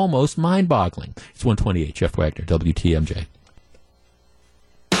 It's almost mind-boggling. It's 128, Jeff Wagner, WTMJ.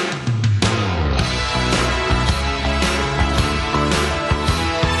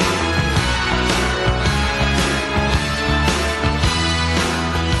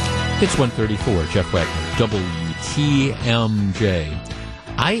 It's 134, Jeff Wagner, WTMJ.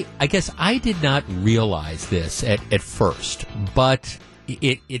 I guess I did not realize this at first, but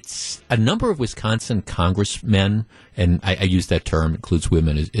it's a number of Wisconsin congressmen, and I use that term, includes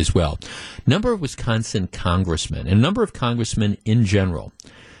women as well, number of Wisconsin congressmen, and a number of congressmen in general,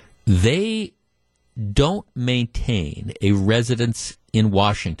 they don't maintain a residence in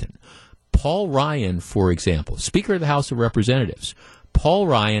Washington. Paul Ryan, for example, Speaker of the House of Representatives, Paul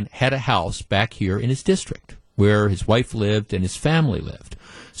Ryan had a house back here in his district where his wife lived and his family lived.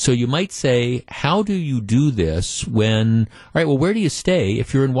 So you might say, how do you do this when, all right, well, where do you stay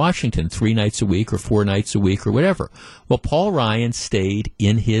if you're in Washington 3 nights a week or 4 nights a week or whatever? Well, Paul Ryan stayed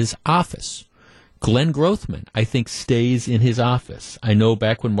in his office. Glenn Grothman, I think, stays in his office. I know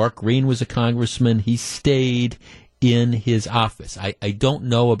back when Mark Green was a congressman, he stayed in his office. I don't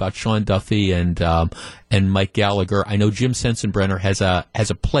know about Sean Duffy and Mike Gallagher. I know Jim Sensenbrenner has a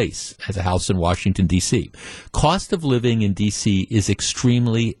house in Washington, D.C. Cost of living in D.C. is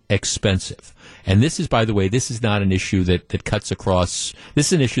extremely expensive. And this is, by the way, this is not an issue that cuts across, this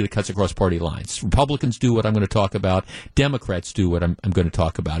is an issue that cuts across party lines. Republicans do what I'm going to talk about. Democrats do what I'm going to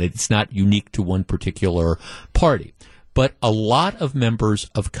talk about. It's not unique to one particular party. But a lot of members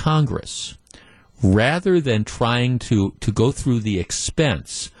of Congress, rather than trying to go through the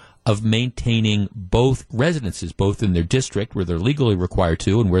expense of maintaining both residences, both in their district where they're legally required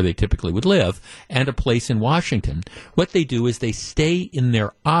to and where they typically would live, and a place in Washington, what they do is they stay in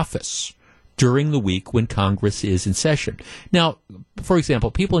their office during the week when Congress is in session. Now, for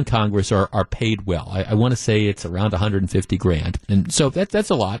example, people in Congress are paid well. I want to say it's around $150,000, and so that's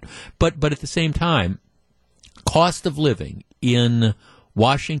a lot. But at the same time, cost of living in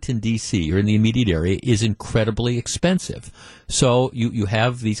Washington, D.C., or in the immediate area, is incredibly expensive. So you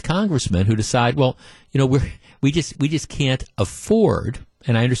have these congressmen who decide, well, we just can't afford,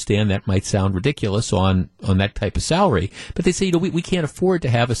 and I understand that might sound ridiculous on that type of salary, but they say, we can't afford to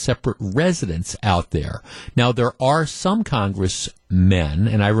have a separate residence out there. Now, there are some congressmen,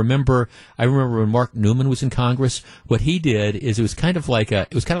 and I remember when Mark Newman was in Congress, what he did is it was kind of like a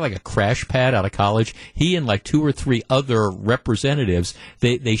crash pad out of college. He and like 2 or 3 other representatives,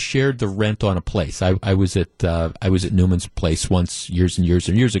 they shared the rent on a place. I was at Newman's place once years and years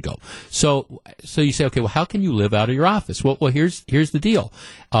and years ago. So you say, okay, well, how can you live out of your office? Well, here's the deal.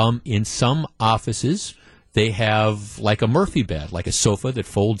 In some offices, they have like a Murphy bed, like a sofa that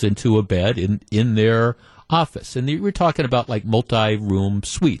folds into a bed in their office. And we're talking about like multi-room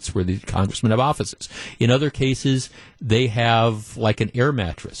suites where the congressmen have offices. In other cases, they have like an air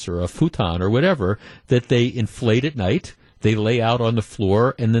mattress or a futon or whatever that they inflate at night. They lay out on the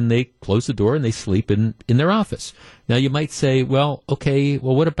floor, and then they close the door and they sleep in their office. Now, you might say, well, okay,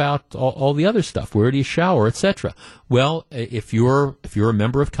 well, what about all the other stuff? Where do you shower, etc.? Well, if you're a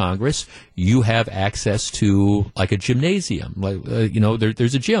member of Congress, you have access to like a gymnasium.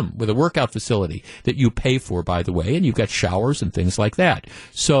 There's a gym with a workout facility that you pay for, by the way, and you've got showers and things like that.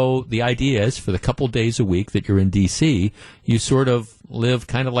 So the idea is for the couple days a week that you're in D.C., you sort of live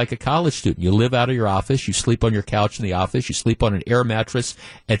kind of like a college student. You live out of your office, you sleep on your couch in the office, you sleep on an air mattress,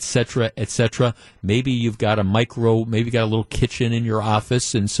 etc., etc. Maybe you've got a little kitchen in your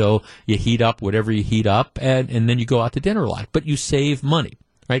office, and so you heat up whatever you heat up, and then you go out to dinner a lot. But you save money.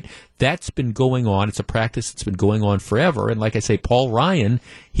 right? That's been going on. It's a practice that's been going on forever. And like I say, Paul Ryan,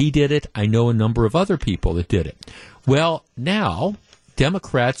 he did it. I know a number of other people that did it. Well, now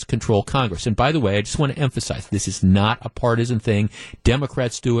Democrats control Congress. And by the way, I just want to emphasize, this is not a partisan thing.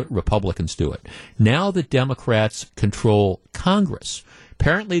 Democrats do it. Republicans do it. Now that Democrats control Congress,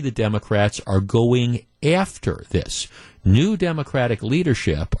 apparently the Democrats are going after this. New Democratic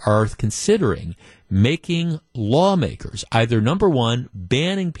leadership are considering making lawmakers either, number one,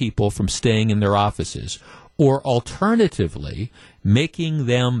 banning people from staying in their offices, or alternatively, making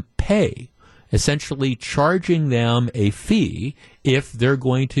them pay, essentially charging them a fee if they're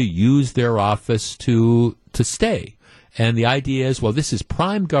going to use their office to stay. And the idea is, well, this is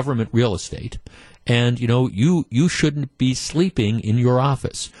prime government real estate, and, you shouldn't be sleeping in your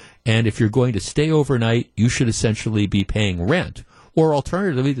office. And if you're going to stay overnight, you should essentially be paying rent. Or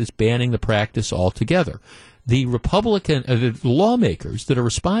alternatively, just banning the practice altogether. The Republican the lawmakers that are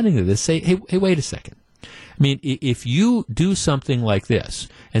responding to this say, hey, wait a second. I mean, if you do something like this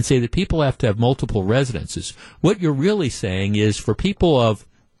and say that people have to have multiple residences, what you're really saying is for people of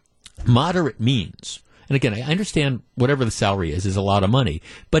moderate means, and again, I understand whatever the salary is a lot of money,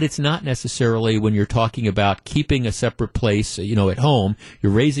 but it's not necessarily when you're talking about keeping a separate place, at home.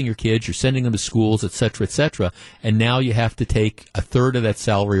 You're raising your kids, you're sending them to schools, et cetera, and now you have to take a third of that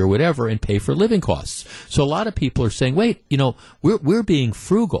salary or whatever and pay for living costs. So a lot of people are saying, wait, we're being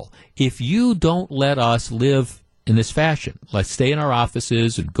frugal. If you don't let us live in this fashion, let's stay in our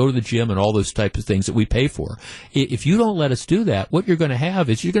offices and go to the gym and all those types of things that we pay for. If you don't let us do that, what you're going to have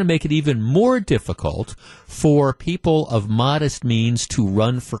is you're going to make it even more difficult for people of modest means to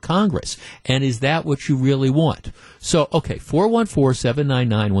run for Congress. And is that what you really want? So, okay,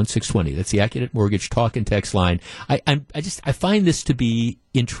 414-799-1620. That's the Accurate Mortgage talk and text line. I find this to be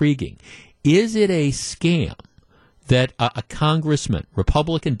intriguing. Is it a scam that a congressman,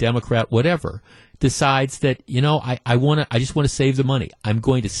 Republican, Democrat, whatever, decides that, I just want to save the money. I'm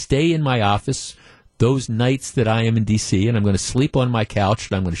going to stay in my office those nights that I am in D.C., and I'm going to sleep on my couch,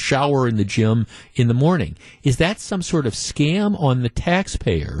 and I'm going to shower in the gym in the morning. Is that some sort of scam on the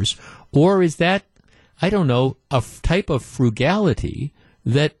taxpayers, or is that, I don't know, a type of frugality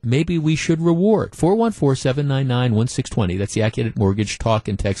that maybe we should reward? 414-799-1620. That's the Accurate Mortgage talk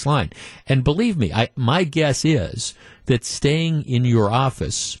and text line. And believe me, my guess is that staying in your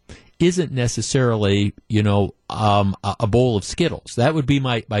office isn't necessarily, a bowl of Skittles. That would be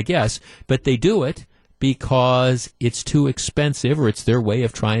my guess. But they do it because it's too expensive, or it's their way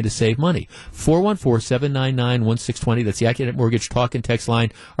of trying to save money. 414-799-1620. That's the Accurate Mortgage talk and text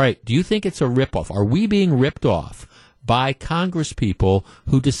line. All right, do you think it's a ripoff? Are we being ripped off by Congress people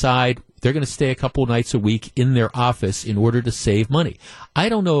who decide they're going to stay a couple nights a week in their office in order to save money? I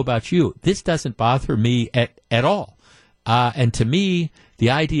don't know about you. This doesn't bother me at all. And to me, the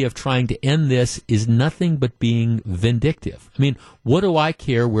idea of trying to end this is nothing but being vindictive. I mean, what do I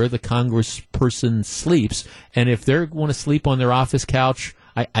care where the congressperson sleeps? And if they want to sleep on their office couch,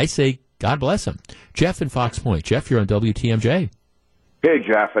 I say, God bless them. Jeff in Fox Point. Jeff, you're on WTMJ. Hey,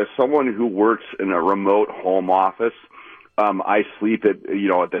 Jeff. As someone who works in a remote home office, I sleep at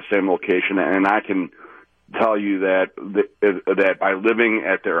the same location, and I can tell you that by living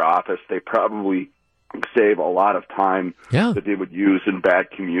at their office, they probably save a lot of time that they would use in bad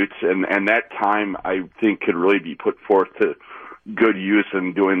commutes, and that time I think could really be put forth to good use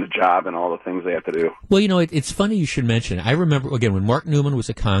in doing the job and all the things they have to do. Well, it's funny you should mention. I remember, again, when Mark Newman was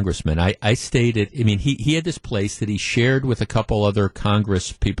a congressman, I stayed at, he had this place that he shared with a couple other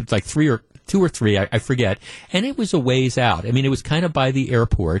Congress people. It's like two or three, I forget, and it was a ways out. It was kind of by the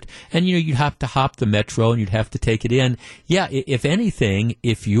airport, and you'd have to hop the metro and you'd have to take it in. Yeah, if anything,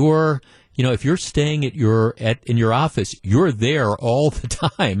 if you're staying in your office, you're there all the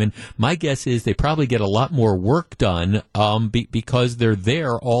time. And my guess is they probably get a lot more work done because they're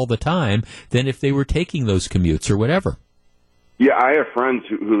there all the time than if they were taking those commutes or whatever. Yeah, I have friends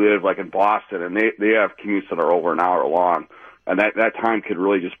who live like in Boston, and they have commutes that are over an hour long. And that time could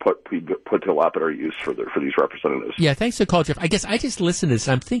really just be put to a lot better use for these representatives. Yeah, thanks for the call, Jeff. I guess I just listen to this,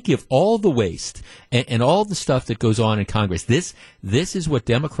 and I'm thinking of all the waste and all the stuff that goes on in Congress. This is what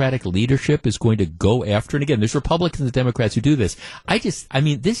Democratic leadership is going to go after. And again, there's Republicans and Democrats who do this.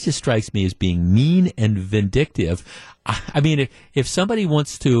 This just strikes me as being mean and vindictive. If somebody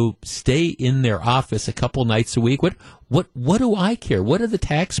wants to stay in their office a couple nights a week, what do I care? What do the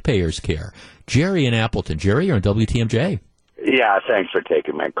taxpayers care? Jerry in Appleton. Jerry, you're on WTMJ. Yeah, thanks for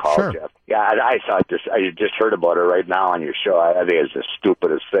taking my call, Sure. Jeff. Yeah, I thought this. I just heard about it right now on your show. I think it's the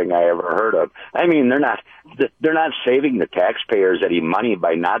stupidest thing I ever heard of. I mean, they're not saving the taxpayers any money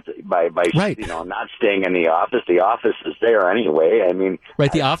by not Right. not staying in the office. The office is there anyway. I mean,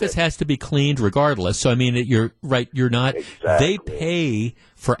 Right, the office has to be cleaned regardless. So I mean, you're right. You're not. Exactly. They pay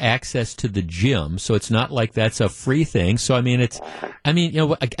for access to the gym, so it's not like that's a free thing. So I mean, it's. I mean,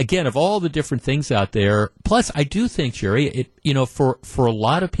 again, of all the different things out there. Plus, I do think, Jerry, for a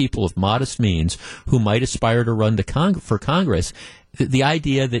lot of people of modest means who might aspire to run for Congress. The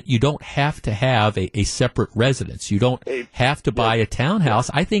idea that you don't have to have a separate residence, you don't have to buy a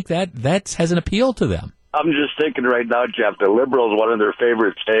townhouse, I think that has an appeal to them. I'm just thinking right now, Jeff. The Liberals, one of their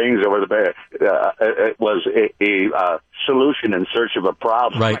favorite sayings over it was a solution in search of a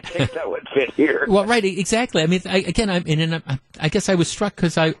problem. Right. I think that would fit here. Well, right, exactly. I mean, I guess I was struck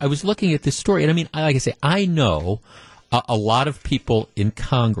because I was looking at this story, and I mean, like I say, I know a lot of people in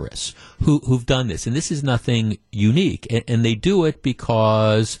Congress who've done this, and this is nothing unique, and they do it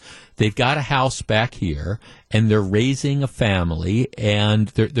because they've got a house back here, and they're raising a family, and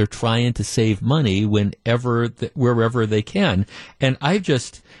they're trying to save money wherever they can. And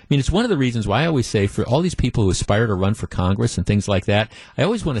it's one of the reasons why I always say for all these people who aspire to run for Congress and things like that, I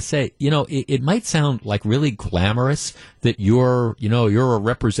always want to say, it might sound like really glamorous that you're a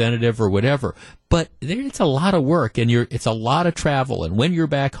representative or whatever, but it's a lot of work, and it's a lot of travel. And when you're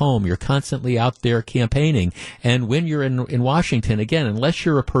back home, you're constantly out there campaigning. And when you're in Washington, again, unless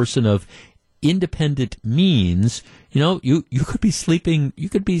you're a person of independent means, you could be sleeping. You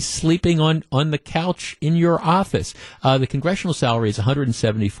could be sleeping on the couch in your office. The congressional salary is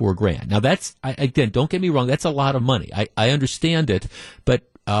 $174,000. Now that's again, don't get me wrong, that's a lot of money. I understand it, but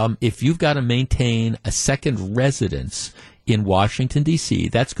if you've got to maintain a second residence in Washington, D.C.,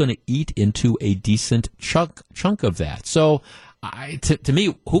 that's going to eat into a decent chunk of that. So, to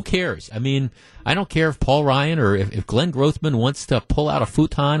me, who cares? I mean, I don't care if Paul Ryan or if Glenn Grothman wants to pull out a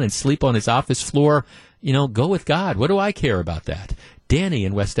futon and sleep on his office floor. Go with God. What do I care about that? Danny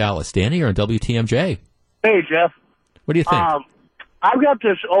in West Dallas. Danny, you're on WTMJ. Hey, Jeff. What do you think? I've got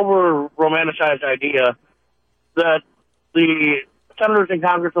this over-romanticized idea that the senators and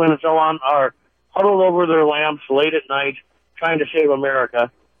congressmen and so on are huddled over their lamps late at night trying to save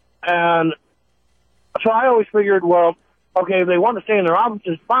America. And so I always figured, well, okay, if they want to stay in their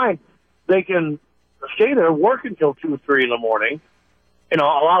offices, fine. They can stay there, work until 2, 3 in the morning, a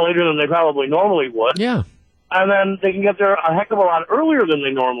lot later than they probably normally would. Yeah. And then they can get there a heck of a lot earlier than they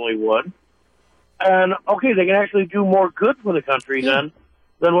normally would. And, okay, they can actually do more good for the country than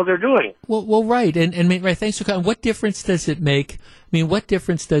what they're doing. Well, right. And right, thanks for calling. What difference does it make? I mean, what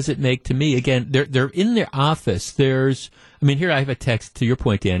difference does it make to me? Again, they're in their office. Here I have a text to your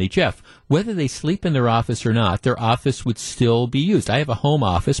point, Danny. Jeff, whether they sleep in their office or not, their office would still be used. I have a home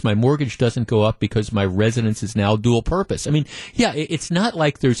office. My mortgage doesn't go up because my residence is now dual purpose. I mean, yeah, it's not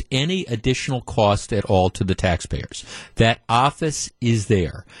like there's any additional cost at all to the taxpayers. That office is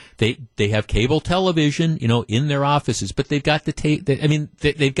there. They have cable television, in their offices, but they've got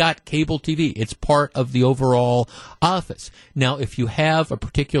they've got cable TV. It's part of the overall office. Now, if you have a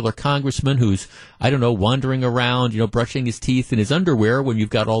particular congressman who's, wandering around, brushing his teeth in his underwear when you've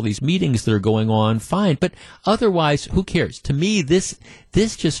got all these meetings that are going on, fine. But otherwise, who cares? To me, this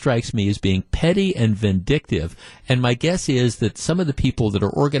just strikes me as being petty and vindictive. And my guess is that some of the people that are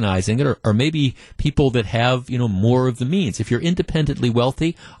organizing it are maybe people that have, more of the means. If you're independently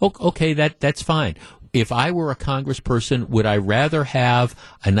wealthy, okay, that's fine. If I were a congressperson, would I rather have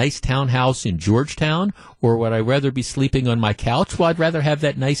a nice townhouse in Georgetown, or would I rather be sleeping on my couch? Well, I'd rather have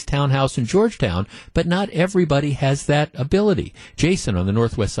that nice townhouse in Georgetown, but not everybody has that ability. Jason on the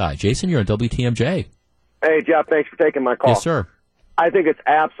Northwest Side. Jason, you're on WTMJ. Hey, Jeff, thanks for taking my call. Yes, sir. I think it's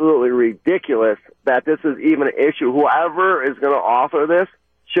absolutely ridiculous that this is even an issue. Whoever is going to offer this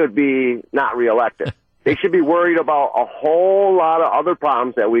should be not reelected. They should be worried about a whole lot of other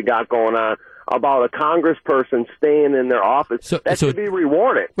problems that we got going on, about a congressperson staying in their office. That should be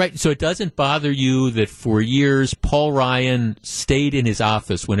rewarded. Right. So it doesn't bother you that for years Paul Ryan stayed in his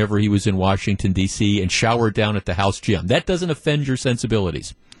office whenever he was in Washington, D.C. and showered down at the House gym. That doesn't offend your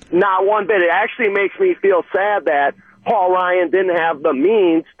sensibilities. Not one bit. It actually makes me feel sad that Paul Ryan didn't have the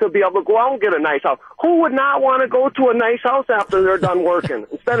means to be able to go out and get a nice house. Who would not want to go to a nice house after they're done working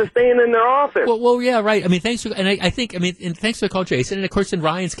instead of staying in their office? Well, yeah, right. I mean, thanks for the call, Jason. And of course, in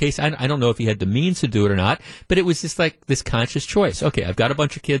Ryan's case, I don't know if he had the means to do it or not, but it was just like this conscious choice. Okay, I've got a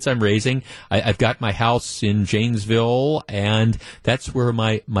bunch of kids I'm raising. I've got my house in Janesville, and that's where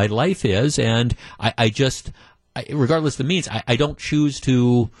my life is. And I regardless of the means, I don't choose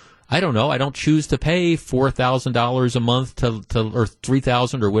to. I don't know. I don't choose to pay $4,000 a month to or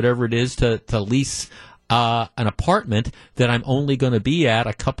 $3,000 or whatever it is to lease an apartment that I'm only going to be at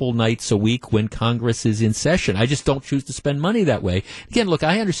a couple nights a week when Congress is in session. I just don't choose to spend money that way. Again, look,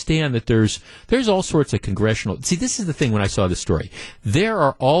 I understand that there's all sorts of congressional. See, this is the thing when I saw this story. There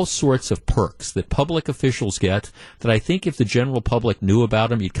are all sorts of perks that public officials get that I think if the general public knew about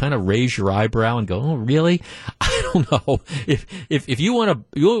them, you'd kind of raise your eyebrow and go, "Oh, really?" I don't know. If you want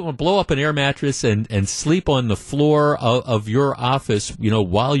to blow up an air mattress and sleep on the floor of your office,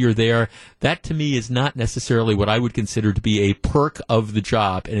 while you're there, that to me is not necessarily what I would consider to be a perk of the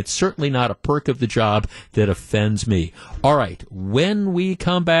job, and it's certainly not a perk of the job that offends me. All right, when we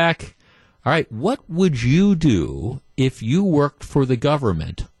come back, all right, what would you do if you worked for the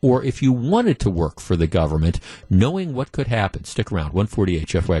government, or if you wanted to work for the government, knowing what could happen? Stick around. 148,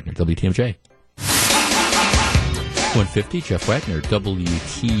 Jeff Wagner, WTMJ. 150, Jeff Wagner,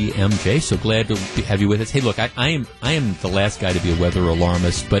 WTMJ. So glad to have you with us. Hey, look, I am the last guy to be a weather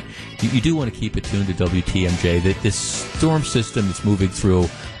alarmist, but you do want to keep it tuned to WTMJ. That this storm system that's moving through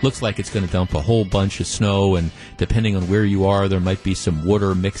looks like it's going to dump a whole bunch of snow, and depending on where you are, there might be some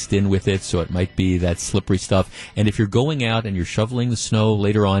water mixed in with it, so it might be that slippery stuff. And if you're going out and you're shoveling the snow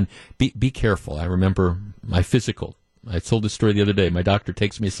later on, be careful. I remember my physical. I told this story the other day. My doctor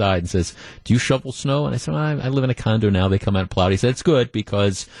takes me aside and says, "Do you shovel snow?" And I said, I live in a condo now. They come out and plow. He said, "It's good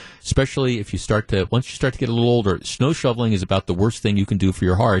because especially if once you start to get a little older, snow shoveling is about the worst thing you can do for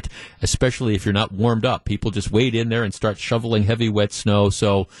your heart, especially if you're not warmed up. People just wade in there and start shoveling heavy, wet snow.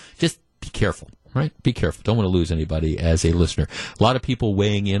 So just be careful." Right? Be careful. Don't want to lose anybody as a listener. A lot of people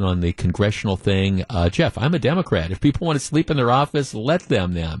weighing in on the congressional thing. Jeff, I'm a Democrat. If people want to sleep in their office, let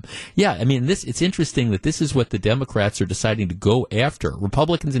them. Yeah, I mean, it's interesting that this is what the Democrats are deciding to go after.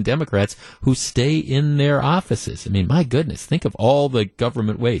 Republicans and Democrats who stay in their offices. I mean, my goodness, think of all the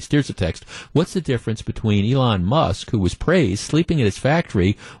government waste. Here's a text. What's the difference between Elon Musk, who was praised, sleeping at his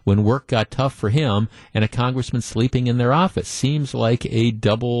factory when work got tough for him, and a congressman sleeping in their office? Seems like a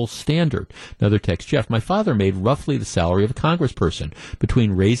double standard. Another text, Jeff, my father made roughly the salary of a congressperson.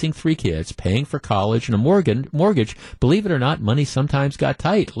 Between raising 3 kids, paying for college, and a mortgage, believe it or not, money sometimes got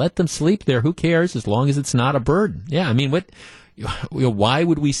tight. Let them sleep there. Who cares as long as it's not a burden? Yeah, I mean, why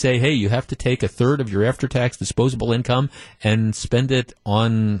would we say, hey, you have to take a third of your after-tax disposable income and spend it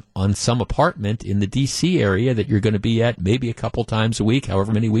on some apartment in the D.C. area that you're going to be at maybe a couple times a week,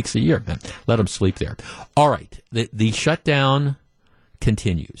 however many weeks a year? Let them sleep there. All right, the shutdown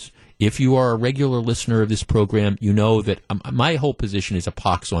continues. If you are a regular listener of this program, you know that my whole position is a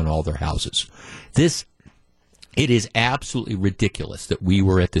pox on all their houses. It is absolutely ridiculous that we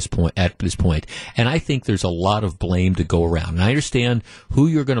were at this point, and I think there's a lot of blame to go around. And I understand who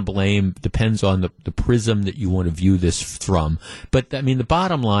you're going to blame depends on the prism that you want to view this from. But I mean, the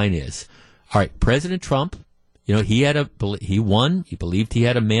bottom line is, all right, President Trump, he won. He believed he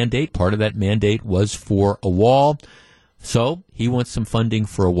had a mandate. Part of that mandate was for a wall. So he wants some funding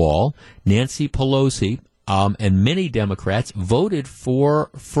for a wall. Nancy Pelosi and many Democrats voted for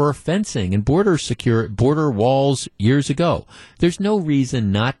fencing and border walls years ago. There's no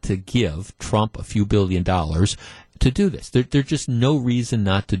reason not to give Trump a few $1 billion to do this. There's just no reason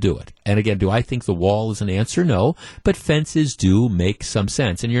not to do it. And again, do I think the wall is an answer? No. But fences do make some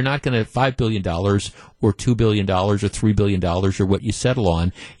sense. And you're not going to $5 billion or $2 billion or $3 billion or what you settle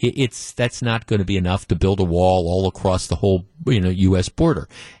on. That's not going to be enough to build a wall all across the whole U.S. border.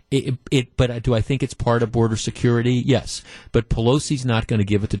 But do I think it's part of border security? Yes. But Pelosi's not going to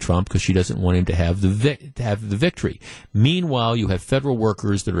give it to Trump because she doesn't want him to have the victory. Meanwhile, you have federal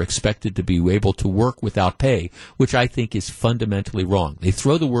workers that are expected to be able to work without pay, which I think is fundamentally wrong. They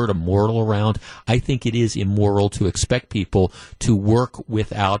throw the word immoral around. I think it is immoral to expect people to work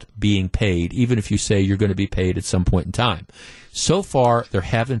without being paid, even if you say you're going to be paid at some point in time. So far, there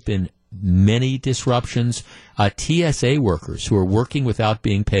haven't been many disruptions. TSA workers who are working without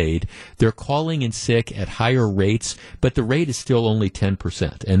being paid, they're calling in sick at higher rates, but the rate is still only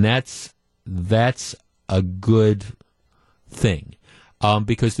 10%. And that's a good thing.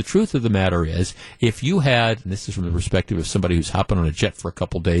 Because the truth of the matter is, if you had, and this is from the perspective of somebody who's hopping on a jet for a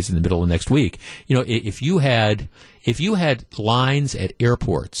couple days in the middle of next week, if you had lines at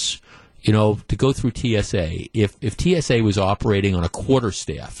airports, to go through TSA, if TSA was operating on a quarter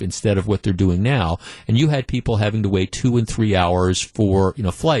staff instead of what they're doing now, and you had people having to wait 2 and 3 hours for,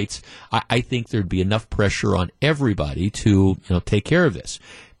 flights, I think there'd be enough pressure on everybody to, take care of this.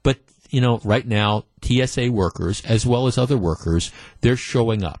 But right now, TSA workers, as well as other workers, they're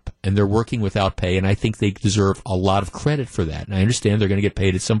showing up and they're working without pay, and I think they deserve a lot of credit for that. And I understand they're going to get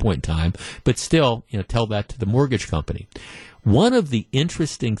paid at some point in time, but still, tell that to the mortgage company. One of the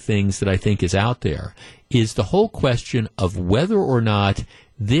interesting things that I think is out there is the whole question of whether or not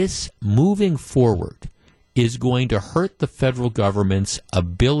this moving forward is going to hurt the federal government's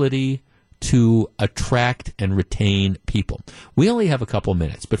ability to attract and retain people. We only have a couple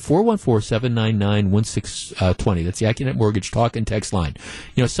minutes, but 414-799-1620, that's the Accunet Mortgage talk and text line.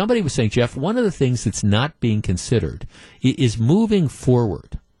 Somebody was saying, Jeff, one of the things that's not being considered is moving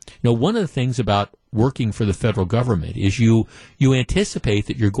forward. One of the things about working for the federal government is you anticipate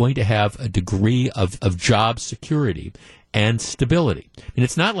that you're going to have a degree of job security and stability.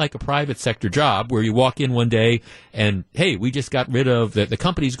 It's not like a private sector job where you walk in one day and, hey, we just got rid of the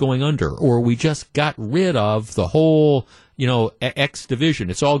company's going under, or we just got rid of the whole, X division.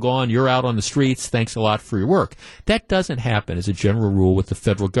 It's all gone. You're out on the streets. Thanks a lot for your work. That doesn't happen as a general rule with the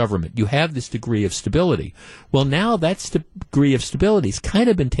federal government. You have this degree of stability. Well, now that degree of stability has kind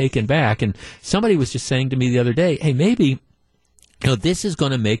of been taken back, and somebody was just saying to me the other day, hey, maybe, this is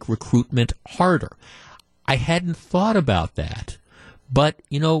going to make recruitment harder. I hadn't thought about that, but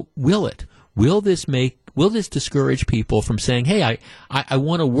will it? Will this discourage people from saying, "Hey, I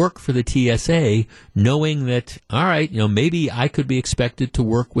want to work for the TSA," knowing that, all right, maybe I could be expected to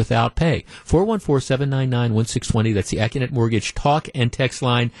work without pay? 414-799-1620. That's the Accunet Mortgage talk and text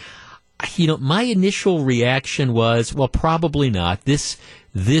line. My initial reaction was, well, probably not. This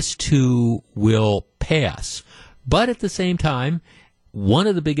too will pass, but at the same time, one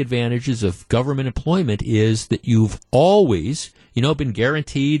of the big advantages of government employment is that you've always, been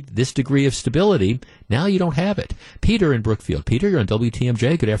guaranteed this degree of stability. Now you don't have it. Peter in Brookfield. Peter, you're on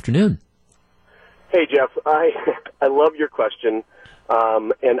WTMJ. Good afternoon. Hey, Jeff. I love your question,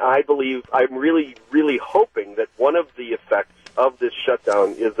 and I believe I'm really, really hoping that one of the effects of this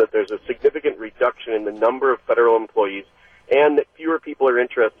shutdown is that there's a significant reduction in the number of federal employees and that fewer people are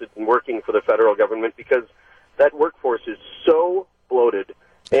interested in working for the federal government because that workforce is so bloated,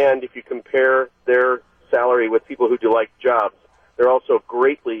 and if you compare their salary with people who do like jobs, they're on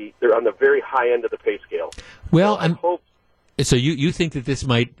the very high end of the pay scale. Well, so you think that this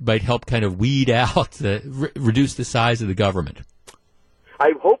might help kind of weed out, reduce the size of the government?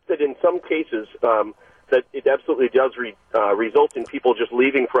 I hope that in some cases that it absolutely does result in people just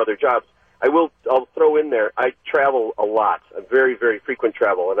leaving for other jobs. I'll throw in there, I travel a lot, a very, very frequent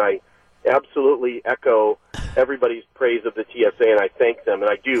travel, and I absolutely echo everybody's praise of the TSA, and I thank them, and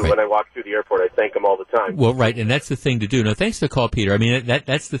I do. Right. When I walk through the airport, I thank them all the time. Well, right, and that's the thing to do. No, thanks for the call, Peter. I mean,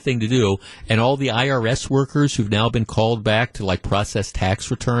 that's the thing to do. And all the IRS workers who've now been called back to, process tax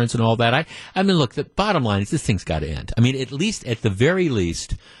returns and all that. I mean, look, the bottom line is this thing's got to end. I mean, at the very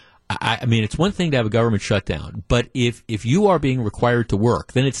least, I mean, it's one thing to have a government shutdown, but if you are being required to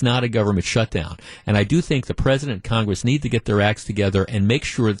work, then it's not a government shutdown. And I do think the President and Congress need to get their acts together and make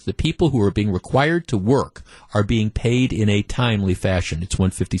sure that the people who are being required to work are being paid in a timely fashion. It's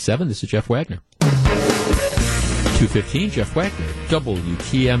 1:57. This is Jeff Wagner. 2:15, Jeff Wagner,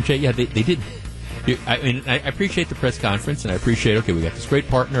 WTMJ. Yeah, they did. I mean, I appreciate the press conference, and I appreciate, we got this great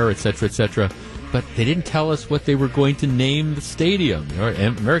partner, et cetera, et cetera. But they didn't tell us what they were going to name the stadium.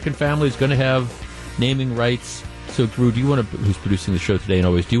 American Family is going to have naming rights. So, Drew, who's producing the show today and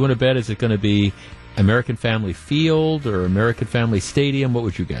always, do you want to bet, is it going to be American Family Field or American Family Stadium? What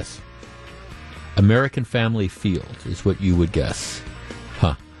would you guess? American Family Field is what you would guess.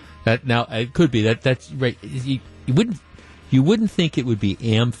 Huh. Now, it could be. That's right. You wouldn't think it would be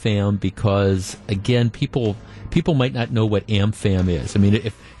AmFam because, again, people might not know what AmFam is. I mean,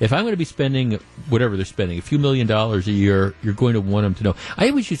 if I'm going to be spending whatever they're spending, a few $1 million a year, you're going to want them to know. I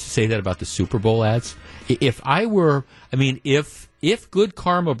always used to say that about the Super Bowl ads. If Good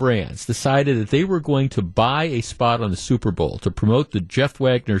Karma Brands decided that they were going to buy a spot on the Super Bowl to promote the Jeff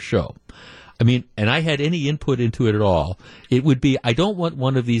Wagner show, I mean, and I had any input into it at all, it would be, I don't want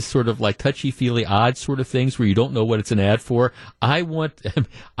one of these sort of touchy-feely odd sort of things where you don't know what it's an ad for.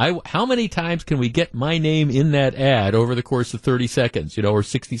 How many times can we get my name in that ad over the course of 30 seconds, or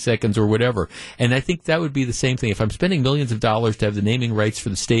 60 seconds or whatever? And I think that would be the same thing. If I'm spending millions of dollars to have the naming rights for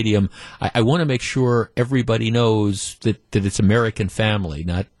the stadium, I want to make sure everybody knows that it's American Family,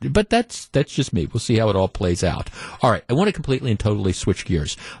 but that's just me. We'll see how it all plays out. All right. I want to completely and totally switch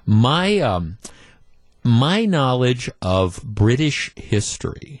gears. My knowledge of British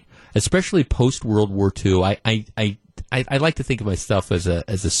history, especially post World War II, I like to think of myself as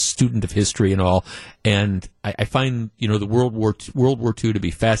a student of history and all, and I find the World War II to be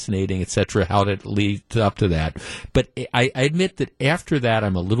fascinating, etc. How to lead up to that, but I admit that after that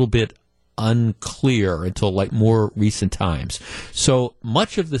I'm a little bit unclear until like more recent times. So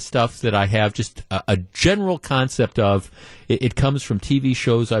much of the stuff that I have just a general concept of, it comes from TV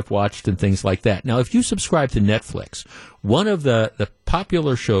shows I've watched and things like that. Now, if you subscribe to Netflix, one of the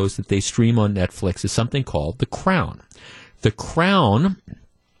popular shows that they stream on Netflix is something called The Crown. The Crown,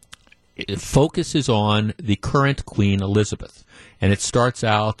 it focuses on the current Queen Elizabeth. And it starts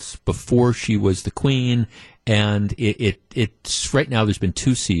out before she was the queen, and it's right now there's been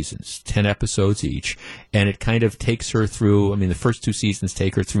 2 seasons, 10 episodes each, and it kind of takes her through, I mean, the first 2 seasons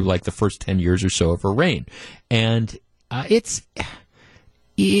take her through like the first 10 years or so of her reign. And it's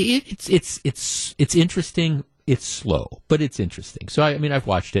interesting. It's slow, but it's interesting. So, I mean, I've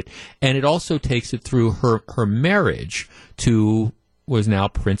watched it, and it also takes it through her marriage to was now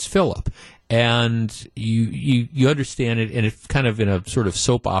Prince Philip. And you understand it, and it's kind of in a sort of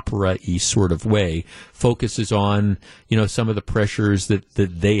soap opera-y sort of way, focuses on, some of the pressures that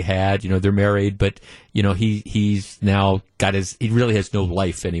they had. They're married, but, he's now got he really has no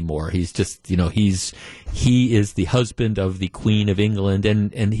life anymore. He's just, he is the husband of the Queen of England,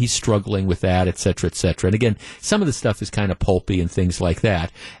 and he's struggling with that, et cetera, et cetera. And again, some of the stuff is kind of pulpy and things like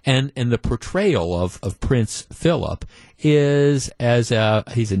that. And the portrayal of Prince Philip is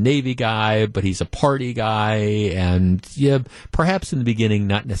he's a Navy guy, but he's a party guy, and perhaps in the beginning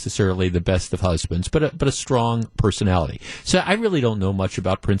not necessarily the best of husbands, but a strong personality. So I really don't know much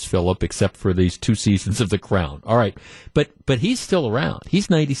about Prince Philip except for these 2 seasons of The Crown. All right, but he's still around. He's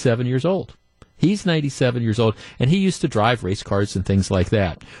 97 years old. He's 97 years old, and he used to drive race cars and things like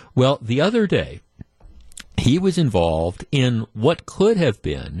that. Well, the other day, he was involved in what could have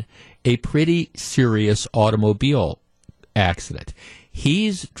been a pretty serious automobile accident.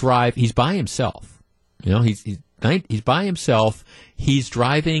 He's by himself. He's by himself. He's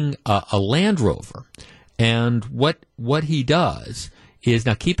driving a Land Rover, and what he does is,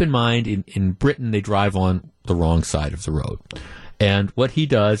 now keep in mind, in Britain they drive on the wrong side of the road, and what he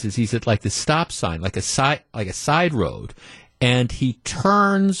does is he's at like the stop sign, like a side road, and he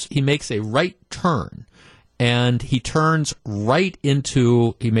makes a right turn. And he makes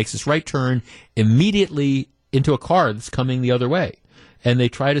this right turn immediately into a car that's coming the other way. And they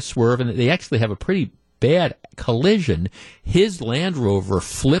try to swerve, and they actually have a pretty bad collision. His Land Rover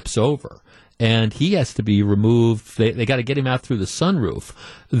flips over, and he has to be removed. They got to get him out through the sunroof.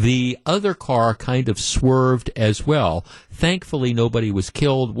 The other car kind of swerved as well. Thankfully, nobody was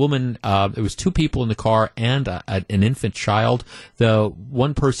killed. There was 2 people in the car and an infant child. The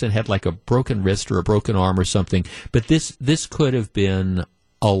one person had like a broken wrist or a broken arm or something. But this could have been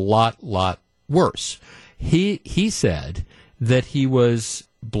a lot worse. He said that he was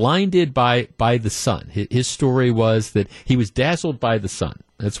blinded by the sun. His story was that he was dazzled by the sun.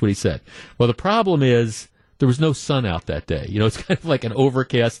 That's what he said. Well, the problem is there was no sun out that day. It's kind of like an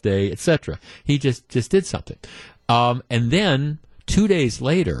overcast day, etc. He just did something. And then 2 days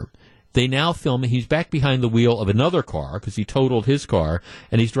later, they now film him. He's back behind the wheel of another car because he totaled his car,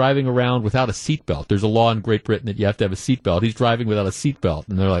 and he's driving around without a seatbelt. There's a law in Great Britain that you have to have a seatbelt. He's driving without a seatbelt,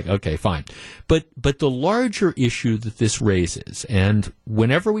 and they're like, okay, fine. But the larger issue that this raises, and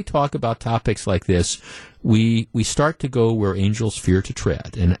whenever we talk about topics like this, we start to go where angels fear to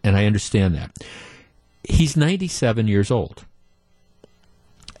tread, and I understand that. He's 97 years old.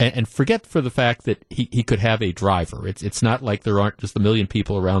 And forget for the fact that he could have a driver. It's not like there aren't just a million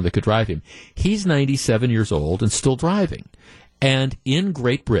people around that could drive him. He's 97 years old and still driving. And in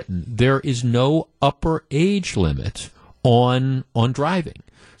Great Britain, there is no upper age limit on driving.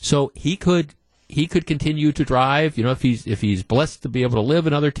 So he could continue to drive. If he's blessed to be able to live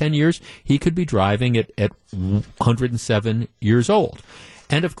another 10 years, he could be driving at 107 years old.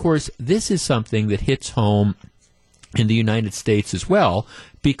 And of course, this is something that hits home in the United States as well,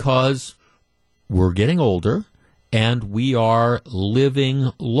 because we're getting older and we are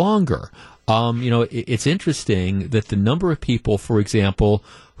living longer. It's interesting that the number of people, for example,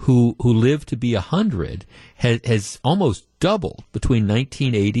 who live to be 100 has almost doubled between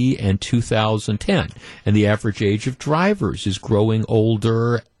 1980 and 2010, and the average age of drivers is growing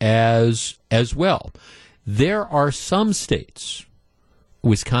older as well. There are some states,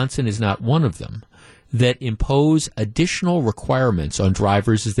 Wisconsin is not one of them, that impose additional requirements on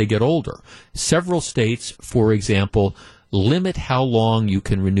drivers as they get older. Several states, for example, limit how long you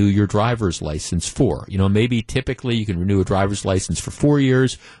can renew your driver's license for. Maybe typically you can renew a driver's license for 4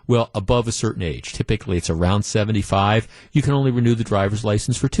 years. Well, above a certain age, typically it's around 75, you can only renew the driver's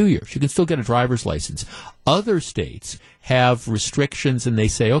license for 2 years. You can still get a driver's license. Other states have restrictions, and they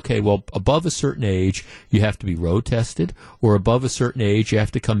say, okay, well, above a certain age, you have to be road tested, or above a certain age, you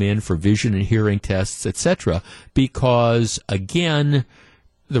have to come in for vision and hearing tests, etc., because, again,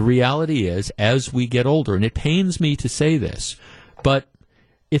 the reality is, as we get older, and it pains me to say this, but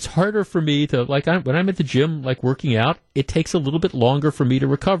it's harder for me to, when I'm at the gym, working out, it takes a little bit longer for me to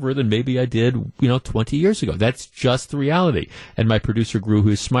recover than maybe I did, 20 years ago. That's just the reality. And my producer, Gru,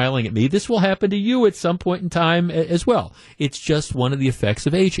 who's smiling at me, this will happen to you at some point in time as well. It's just one of the effects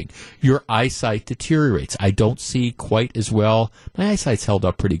of aging. Your eyesight deteriorates. I don't see quite as well. My eyesight's held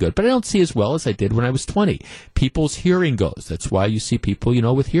up pretty good, but I don't see as well as I did when I was 20. People's hearing goes. That's why you see people,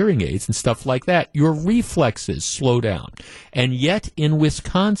 with hearing aids and stuff like that. Your reflexes slow down. And yet in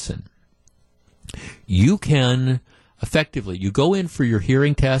Wisconsin, you can effectively, you go in for your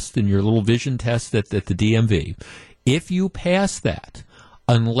hearing test and your little vision test at the DMV. If you pass that,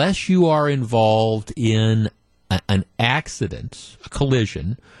 unless you are involved in an accident, a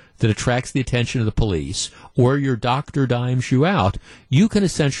collision that attracts the attention of the police, or your doctor dimes you out, you can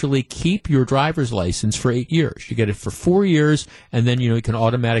essentially keep your driver's license for 8 years. You get it for 4 years, and then you can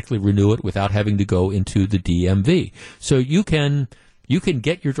automatically renew it without having to go into the DMV. So you can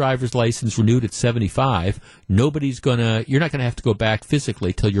get your driver's license renewed at 75. You're not going to have to go back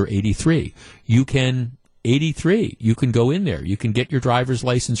physically till you're 83. You can go in there. You can get your driver's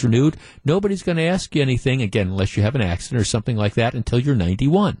license renewed. Nobody's going to ask you anything, again, unless you have an accident or something like that, until you're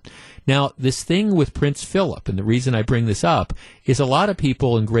 91. Now, this thing with Prince Philip, and the reason I bring this up, is a lot of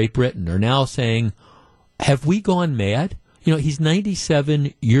people in Great Britain are now saying, have we gone mad? He's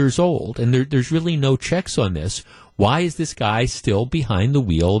 97 years old, and there's really no checks on this. Why is this guy still behind the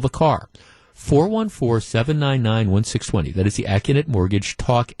wheel of a car? 414-799-1620. That is the Acunet Mortgage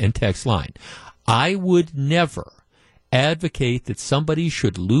talk and text line. I would never advocate that somebody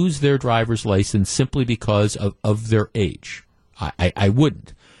should lose their driver's license simply because of their age. I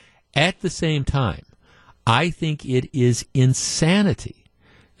wouldn't. At the same time, I think it is insanity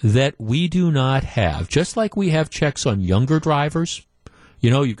that we do not have, just like we have checks on younger drivers,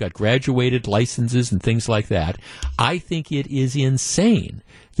 you've got graduated licenses and things like that. I think it is insane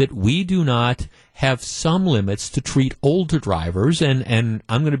that we do not have some limits to treat older drivers, and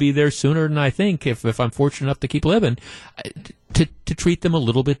I'm going to be there sooner than I think, if I'm fortunate enough to keep living, to treat them a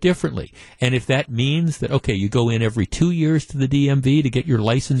little bit differently. And if that means that, okay, you go in every 2 years to the DMV to get your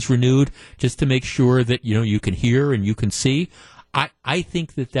license renewed just to make sure that, you can hear and you can see, I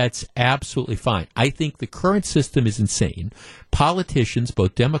think that that's absolutely fine. I think the current system is insane. Politicians,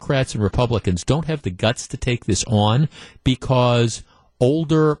 both Democrats and Republicans, don't have the guts to take this on because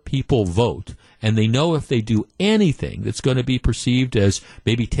older people vote, and they know if they do anything that's going to be perceived as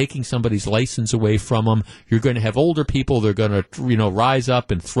maybe taking somebody's license away from them, you're going to have older people, they're going to, rise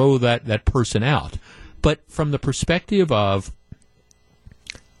up and throw that person out. But from the perspective of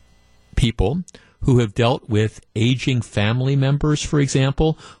people who have dealt with aging family members, for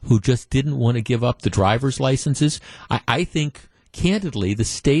example, who just didn't want to give up the driver's licenses, I think, candidly, the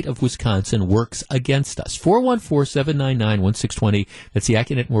state of Wisconsin works against us. 414-799-1620. That's the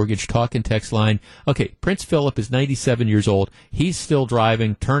Acunet Mortgage talk and text line. Okay, Prince Philip is 97 years old. He's still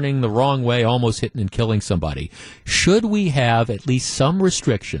driving, turning the wrong way, almost hitting and killing somebody. Should we have at least some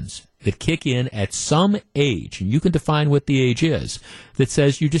restrictions that kick in at some age, and you can define what the age is, that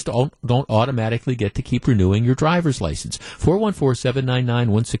says you just don't automatically get to keep renewing your driver's license?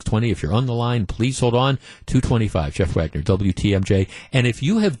 414-799-1620. If you're on the line, please hold on. 225, Jeff Wagner, WTMJ. And if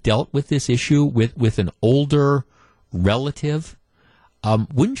you have dealt with this issue with an older relative,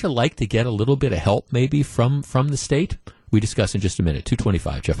 wouldn't you like to get a little bit of help maybe from the state? We discuss in just a minute.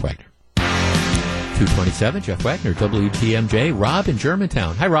 225, Jeff Wagner. 227, Jeff Wagner, WTMJ. Rob in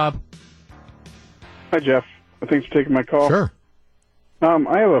Germantown. Hi, Rob. Hi, Jeff. Thanks for taking my call. Sure.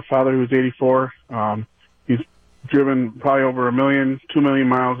 I have a father who's 84. He's driven probably over 2 million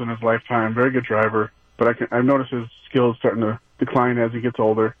miles in his lifetime. Very good driver. But I've noticed his skills starting to decline as he gets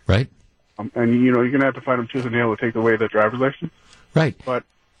older. Right. And, you're going to have to fight him tooth and nail to take away the driver's license. Right. But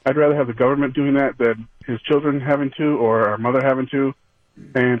I'd rather have the government doing that than his children having to or our mother having to.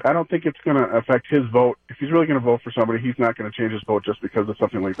 And I don't think it's going to affect his vote. If he's really going to vote for somebody, he's not going to change his vote just because of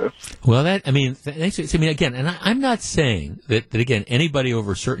something like this. Well, again, and I'm not saying that again, anybody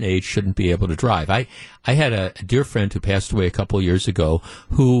over a certain age shouldn't be able to drive. I had a dear friend who passed away a couple of years ago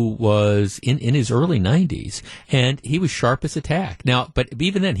who was in his early 90s, and he was sharp as a tack. Now, but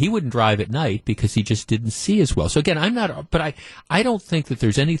even then, he wouldn't drive at night because he just didn't see as well. So again, I don't think that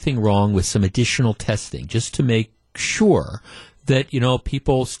there's anything wrong with some additional testing just to make sure that,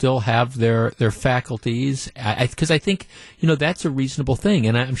 people still have their faculties. Because I think, that's a reasonable thing.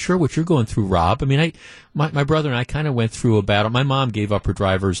 And I'm sure what you're going through, Rob. I mean, my brother and I kind of went through a battle. My mom gave up her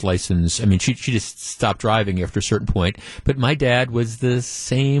driver's license. I mean, she just stopped driving after a certain point. But my dad was the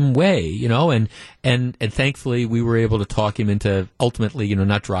same way, and thankfully we were able to talk him into ultimately,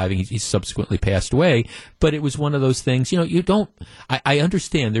 not driving. He subsequently passed away. But it was one of those things, I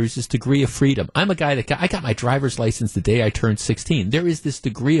understand there's this degree of freedom. I'm a guy I got my driver's license the day I turned 16. There is this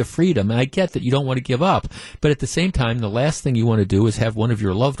degree of freedom, and I get that you don't want to give up. But at the same time, the last thing you want to do is have one of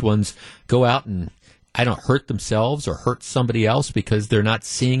your loved ones go out and, hurt themselves or hurt somebody else because they're not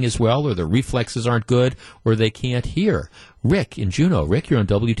seeing as well, or their reflexes aren't good, or they can't hear. Rick in Juneau. Rick, you're on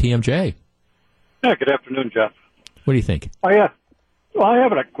WTMJ. Yeah, good afternoon, Jeff. What do you think? Oh, yeah. Well, I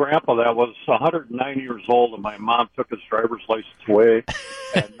have a grandpa that was 109 years old, and my mom took his driver's license away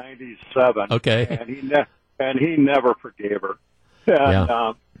at 97. Okay. And he never forgave her.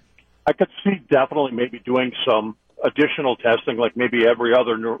 And I could see definitely maybe doing some additional testing, like maybe every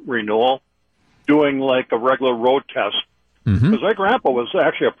other renewal, doing like a regular road test. Because my grandpa was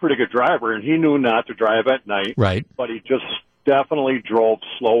actually a pretty good driver, and he knew not to drive at night. Right. But he just definitely drove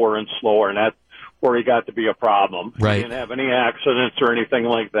slower and slower, and that's where he got to be a problem. Right. He didn't have any accidents or anything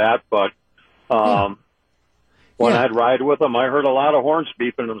like that, but when I'd ride with him, I heard a lot of horns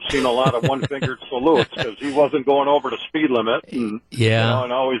beeping and seen a lot of one-fingered salutes because he wasn't going over the speed limit and,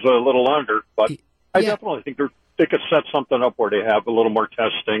 and always a little under. But I definitely think they could set something up where they have a little more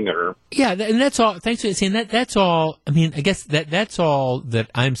testing or... Yeah, and that's all. Thanks for saying that. That's all. I mean, I guess that's all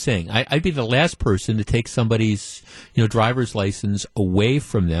that I'm saying. I'd be the last person to take somebody's, driver's license away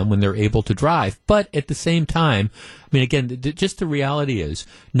from them when they're able to drive. But at the same time, I mean, again, just the reality is,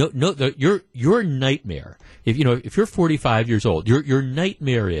 your nightmare. If you're 45 years old, your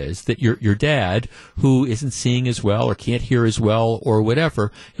nightmare is that your dad, who isn't seeing as well or can't hear as well or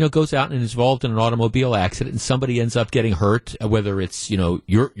whatever, goes out and is involved in an automobile accident and somebody ends up getting hurt, whether it's,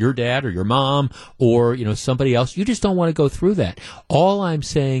 your dad or your mom or, somebody else. You just don't want to go through that. All I'm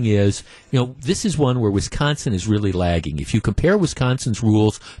saying is, this is one where Wisconsin is really lagging. If you compare Wisconsin's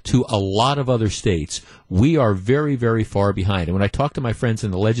rules to a lot of other states, we are very, very far behind. And when I talk to my friends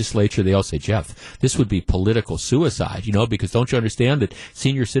in the legislature, they all say, Jeff, this would be political suicide, because don't you understand that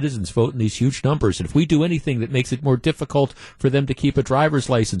senior citizens vote in these huge numbers? And if we do anything that makes it more difficult for them to keep a driver's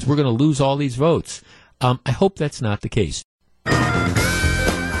license, we're going to lose all these votes. I hope that's not the case.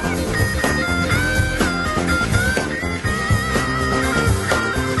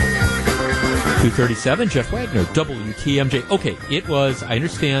 2:37, Jeff Wagner, WTMJ. Okay, it was, I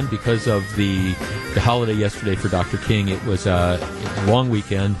understand, because of the holiday yesterday for Dr. King, it was a long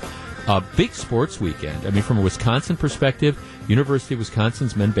weekend, a big sports weekend. I mean, from a Wisconsin perspective, University of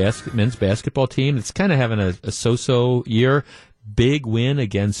Wisconsin's men's basketball team, it's kind of having a so-so year. Big win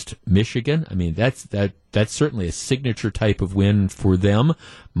against Michigan. I mean, that's certainly a signature type of win for them.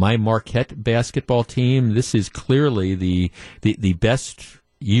 My Marquette basketball team, this is clearly the best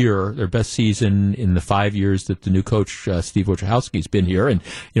year, their best season in the 5 years that the new coach, Steve Wojciechowski's been here. And,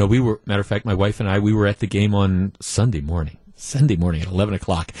 matter of fact, my wife and I, we were at the game on Sunday morning at 11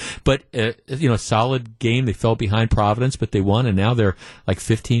 o'clock. But, solid game. They fell behind Providence, but they won, and now they're like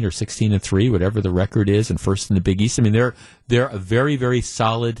 15 or 16-3, whatever the record is, and first in the Big East. I mean, they're a very, very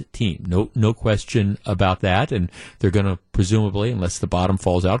solid team. No question about that. And they're going to presumably, unless the bottom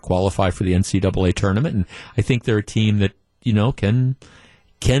falls out, qualify for the NCAA tournament. And I think they're a team that,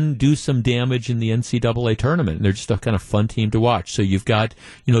 can do some damage in the NCAA tournament. And they're just a kind of fun team to watch. So you've got,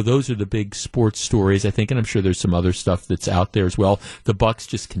 those are the big sports stories, I think, and I'm sure there's some other stuff that's out there as well. The Bucks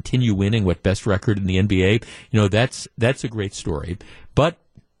just continue winning, best record in the NBA. That's a great story. But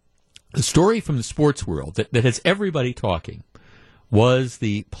the story from the sports world that has everybody talking was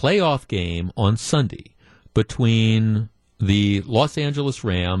the playoff game on Sunday between the Los Angeles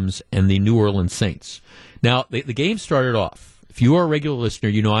Rams and the New Orleans Saints. Now, the game started off. If you are a regular listener,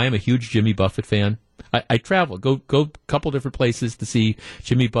 I am a huge Jimmy Buffett fan. I travel, go a couple different places to see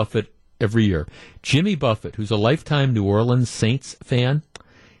Jimmy Buffett every year. Jimmy Buffett, who's a lifetime New Orleans Saints fan,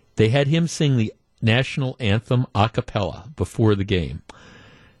 they had him sing the national anthem a cappella before the game.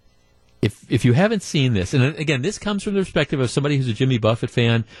 If you haven't seen this, and again, this comes from the perspective of somebody who's a Jimmy Buffett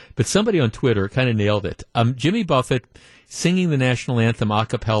fan, but somebody on Twitter kind of nailed it. Jimmy Buffett singing the national anthem a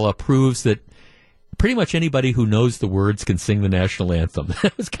cappella proves that pretty much anybody who knows the words can sing the national anthem.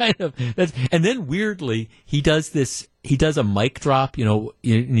 That was and then weirdly, he does a mic drop, and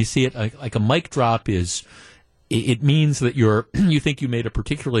you see it like a mic drop is it means that you think you made a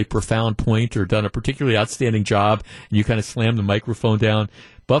particularly profound point or done a particularly outstanding job, and you kind of slam the microphone down.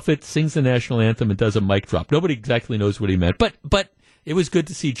 Buffett sings the national anthem and does a mic drop. Nobody exactly knows what he meant, but it was good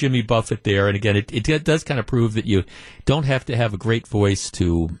to see Jimmy Buffett there. And again, it does kind of prove that you don't have to have a great voice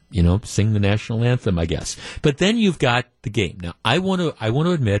to, sing the national anthem, I guess. But then you've got the game. Now, I want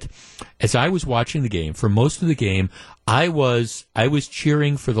to admit, as I was watching the game, for most of the game, I was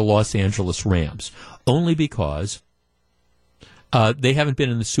cheering for the Los Angeles Rams, only because they haven't been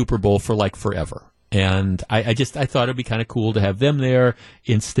in the Super Bowl for like forever. And I thought it'd be kind of cool to have them there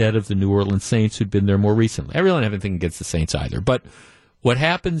instead of the New Orleans Saints, who'd been there more recently. I really don't have anything against the Saints either. But what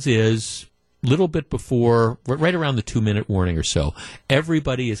happens is, little bit before, right around the 2-minute warning or so,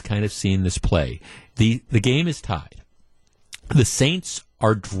 everybody has kind of seen this play. The game is tied. The Saints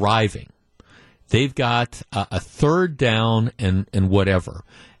are driving. They've got a third down and whatever.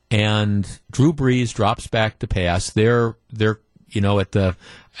 And Drew Brees drops back to pass. They're at the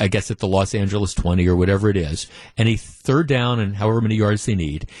Los Angeles 20 or whatever it is, and he third down and however many yards they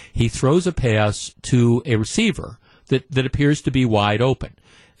need, he throws a pass to a receiver that appears to be wide open.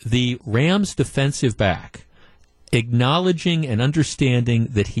 The Rams defensive back, acknowledging and understanding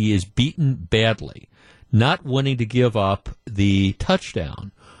that he is beaten badly, not wanting to give up the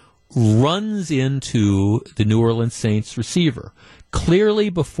touchdown, runs into the New Orleans Saints receiver, clearly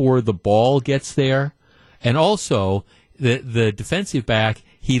before the ball gets there, and also the defensive back,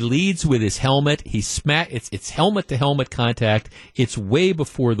 he leads with his helmet. It's helmet to helmet contact. It's way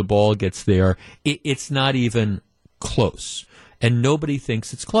before the ball gets there. It's not even close, and nobody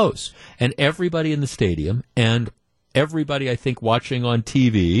thinks it's close. And everybody in the stadium, and everybody I think watching on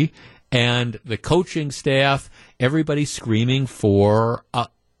TV, and the coaching staff, everybody screaming for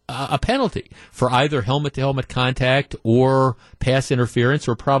a penalty for either helmet to helmet contact or pass interference,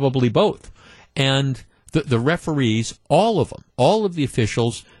 or probably both. And the referees, all of them, all of the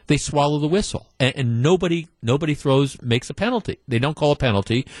officials, they swallow the whistle, and nobody makes a penalty. They don't call a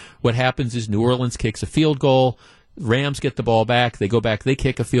penalty. What happens is New Orleans kicks a field goal. Rams get the ball back. They go back. They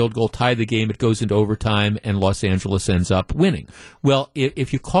kick a field goal, tie the game. It goes into overtime, and Los Angeles ends up winning. Well,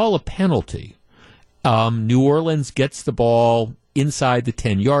 if you call a penalty, New Orleans gets the ball inside the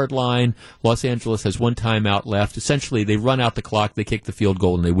 10-yard line. Los Angeles has one timeout left. Essentially, they run out the clock, they kick the field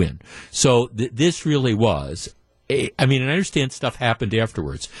goal, and they win. So this really was, and I understand stuff happened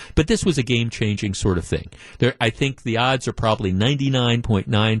afterwards, but this was a game-changing sort of thing. I think the odds are probably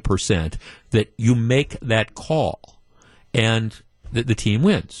 99.9% that you make that call, and the team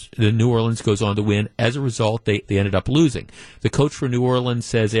wins. The New Orleans goes on to win. As a result, they ended up losing. The coach for New Orleans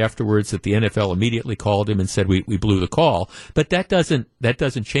says afterwards that the NFL immediately called him and said we blew the call, but that doesn't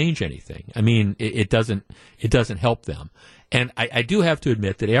change anything. It doesn't help them. And I do have to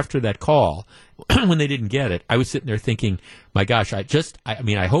admit that after that call, when they didn't get it, I was sitting there thinking, my gosh, I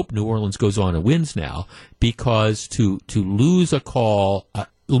hope New Orleans goes on and wins now, because to lose a call,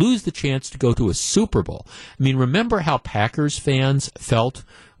 lose the chance to go to a Super Bowl. Remember how Packers fans felt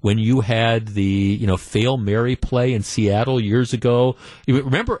when you had the Fail Mary play in Seattle years ago? You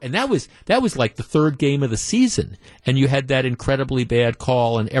remember, and that was like the third game of the season, and you had that incredibly bad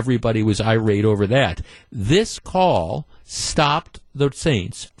call, and everybody was irate over that. This call stopped the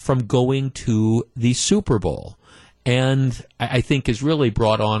Saints from going to the Super Bowl, and I think has really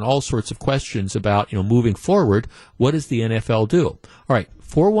brought on all sorts of questions about moving forward. What does the NFL do? All right.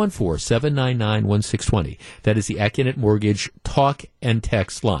 414-799-1620. That is the Acunet Mortgage talk and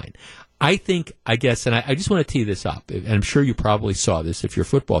text line. I guess, and I just want to tee this up, and I'm sure you probably saw this if you're a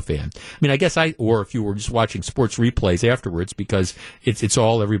football fan. Or if you were just watching sports replays afterwards, because it's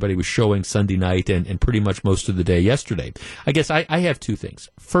all everybody was showing Sunday night and pretty much most of the day yesterday. I guess I have two things.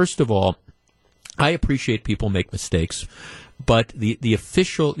 First of all, I appreciate people make mistakes, but the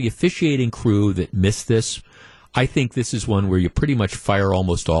officiating crew that missed this, I think this is one where you pretty much fire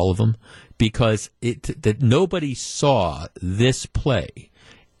almost all of them, because that nobody saw this play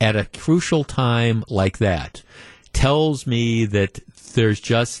at a crucial time like that tells me that there's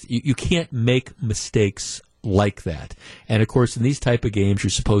just you can't make mistakes like that. And of course, in these type of games, you're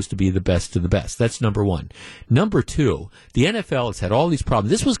supposed to be the best of the best. That's number one. Number two, the NFL has had all these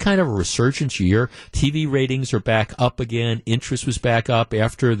problems. This was kind of a resurgence year. TV ratings are back up again. Interest was back up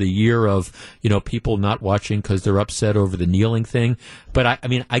after the year of, people not watching because they're upset over the kneeling thing. But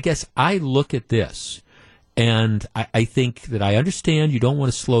I guess I look at this, and I think that I understand you don't want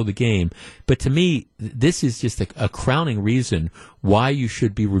to slow the game, but to me, this is just a crowning reason why you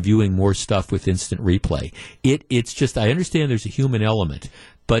should be reviewing more stuff with instant replay. It's just, I understand there's a human element,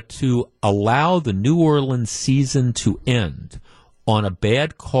 but to allow the New Orleans season to end on a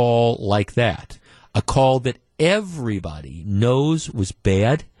bad call like that, a call that everybody knows was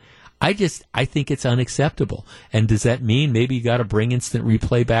bad, I think it's unacceptable. And does that mean maybe you got to bring instant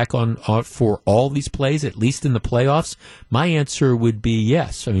replay back on for all these plays, at least in the playoffs? My answer would be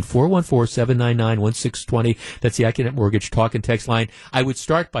yes. I mean, 414-799-1620, that's the Accunet Mortgage talk and text line. I would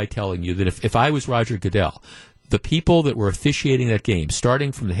start by telling you that if I was Roger Goodell, the people that were officiating that game,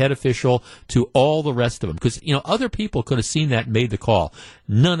 starting from the head official to all the rest of them, because, other people could have seen that and made the call.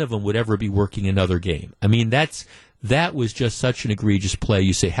 None of them would ever be working another game. I mean, that was just such an egregious play.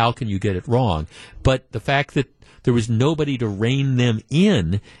 You say, how can you get it wrong? But the fact that there was nobody to rein them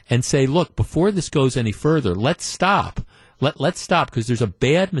in and say, look, before this goes any further, let's stop. Let's stop, because there's a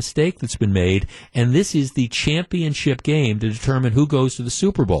bad mistake that's been made, and this is the championship game to determine who goes to the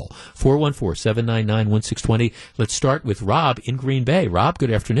Super Bowl. 414-799-1620. Let's start with Rob in Green Bay. Rob,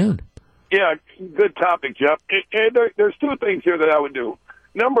 good afternoon. Yeah, good topic, Jeff. There's two things here that I would do.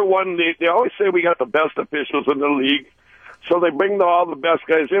 Number one, they always say we got the best officials in the league, so they bring all the best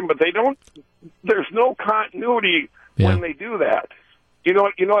guys in, but they don't. There's no continuity when they do that. You know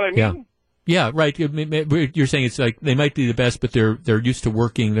what I mean? Yeah, right. You're saying it's like they might be the best, but they're used to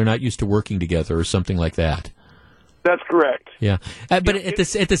working. They're not used to working together, or something like that. That's correct. Yeah, but at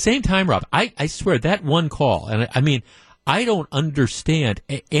the same time, Rob, I swear that one call, and I mean, I don't understand.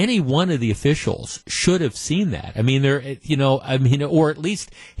 Any one of the officials should have seen that. I mean, or at least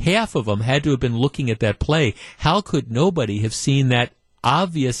half of them had to have been looking at that play. How could nobody have seen that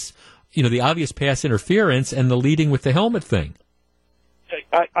obvious, the obvious pass interference and the leading with the helmet thing?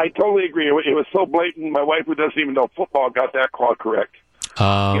 I totally agree. It was so blatant. My wife, who doesn't even know football, got that call correct.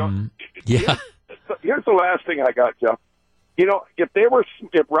 Yeah. Here's the last thing I got, Jeff.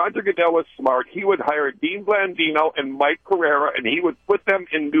 If Roger Goodell was smart, he would hire Dean Blandino and Mike Carrera, and he would put them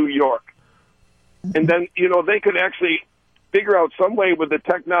in New York. And then, they could actually figure out some way with the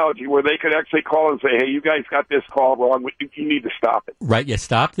technology where they could actually call and say, hey, you guys got this call wrong. You need to stop it. Right, yeah,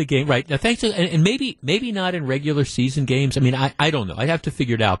 stop the game. Right. Now, thanks. And maybe not in regular season games. I mean, I don't know. I'd have to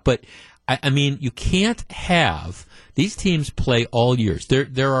figure it out. But, I mean, you can't have... These teams play all years.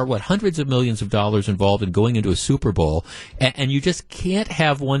 There are, hundreds of millions of dollars involved in going into a Super Bowl, and you just can't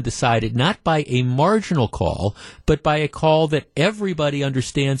have one decided not by a marginal call, but by a call that everybody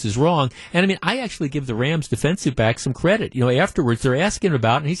understands is wrong. And, I mean, I actually give the Rams defensive back some credit. Afterwards, they're asking him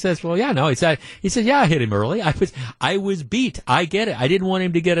about it, and he says, well, yeah, no. He said, yeah, I hit him early. I was beat. I get it. I didn't want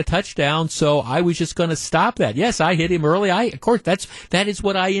him to get a touchdown, so I was just going to stop that. Yes, I hit him early. Of course, that is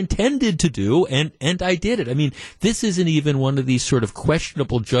what I intended to do, and I did it. I mean, this isn't even one of these sort of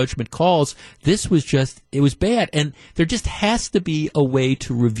questionable judgment calls. This was it was bad. And there just has to be a way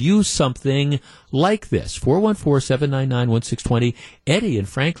to review something like this. 414-799-1620. Eddie in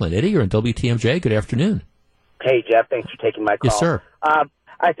Franklin. Eddie, you're on WTMJ. Good afternoon. Hey, Jeff. Thanks for taking my call. Yes, sir.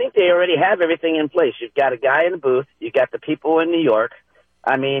 I think they already have everything in place. You've got a guy in the booth. You got the people in New York.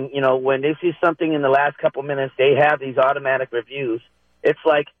 I mean, when they see something in the last couple minutes, they have these automatic reviews. It's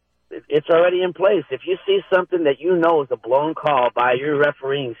like, it's already in place. If you see something that is a blown call by your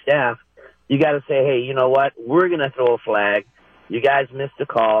refereeing staff, you got to say, hey, you know what? We're going to throw a flag. You guys missed the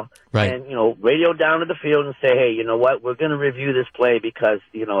call. Right. And, radio down to the field and say, hey, you know what? We're going to review this play because,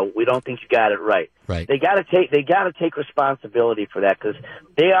 we don't think you got it right. Right. They got to take responsibility for that because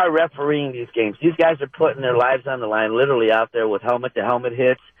they are refereeing these games. These guys are putting their lives on the line, literally out there with helmet-to-helmet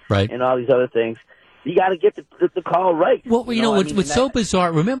hits and all these other things. You got to get the call right. Well, what's so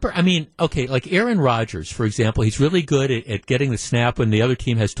bizarre, remember, like Aaron Rodgers, for example, he's really good at getting the snap when the other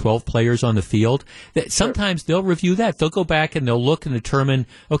team has 12 players on the field. Sometimes they'll review that. They'll go back and they'll look and determine,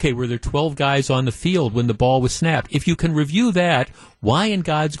 okay, were there 12 guys on the field when the ball was snapped? If you can review that, why in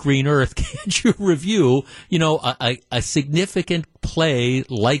God's green earth can't you review, a significant play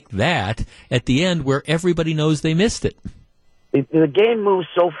like that at the end where everybody knows they missed it? The game moves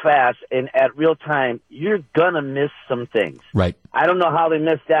so fast, and at real time, you're going to miss some things. Right. I don't know how they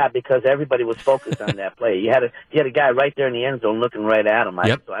missed that because everybody was focused on that play. You had a guy right there in the end zone looking right at him.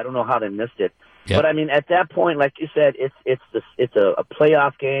 So I don't know how they missed it. Yep. But, at that point, like you said, it's a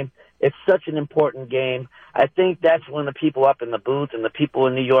playoff game. It's such an important game. I think that's when the people up in the booth and the people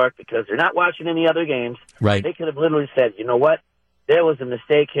in New York, because they're not watching any other games, right. They could have literally said, you know what? There was a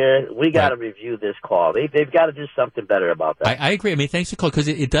mistake here. We got to review this call. They've got to do something better about that. I agree. Thanks for the call because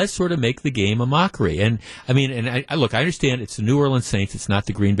it does sort of make the game a mockery. And I understand it's the New Orleans Saints. It's not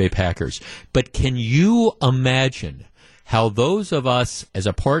the Green Bay Packers. But can you imagine how those of us as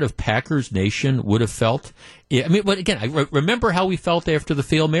a part of Packers Nation would have felt Yeah, I mean, but again, I remember how we felt after the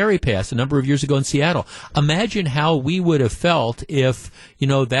Fail Mary pass a number of years ago in Seattle. Imagine how we would have felt if,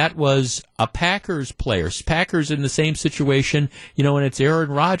 that was a Packers player. Packers in the same situation, and it's Aaron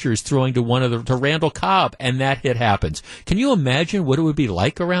Rodgers throwing to Randall Cobb, and that hit happens. Can you imagine what it would be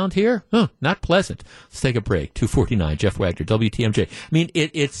like around here? Not pleasant. Let's take a break. 2:49, Jeff Wagner, WTMJ. I mean,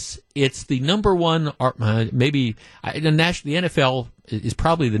 it's the number one, maybe the NFL is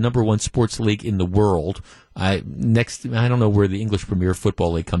probably the number one sports league in the world. I don't know where the English Premier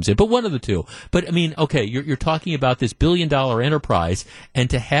Football League comes in, but one of the two. But I mean, okay, you're talking about this $1 billion enterprise, and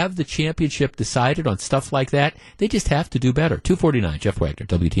to have the championship decided on stuff like that, they just have to do better. 2:49, Jeff Wagner,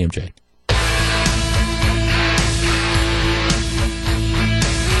 WTMJ.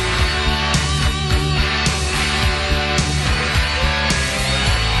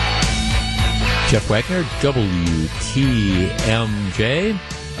 Jeff Wagner, WTMJ.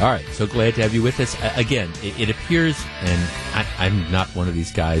 All right, so glad to have you with us. Again, it appears, and I'm not one of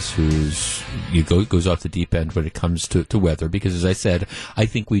these guys who's goes off the deep end when it comes to weather, because as I said, I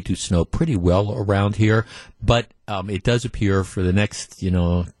think we do snow pretty well around here, but it does appear for the next,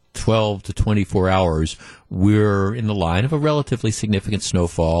 12 to 24 hours, we're in the line of a relatively significant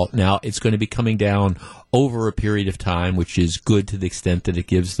snowfall. Now, it's going to be coming down over a period of time, which is good to the extent that it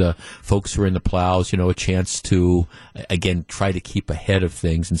gives the folks who are in the plows, a chance to, again, try to keep ahead of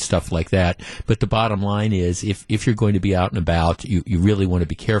things and stuff like that. But the bottom line is, if you're going to be out and about, you really want to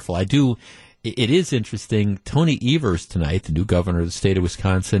be careful. It is interesting. Tony Evers tonight, the new governor of the state of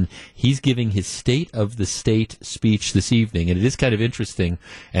Wisconsin, he's giving his State of the State speech this evening, and it is kind of interesting.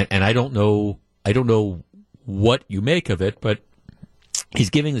 And I don't know what you make of it, but he's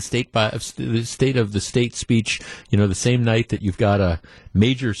giving the State of the State speech, the same night that you've got a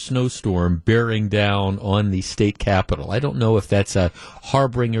major snowstorm bearing down on the state capitol. I don't know if that's a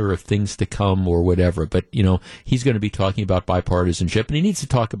harbinger of things to come or whatever, but, he's going to be talking about bipartisanship, and he needs to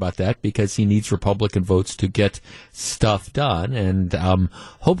talk about that because he needs Republican votes to get stuff done. And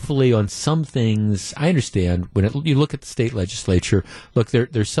hopefully on some things, I understand when you look at the state legislature, look,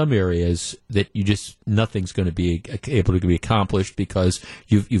 there's some areas that nothing's going to be able to be accomplished because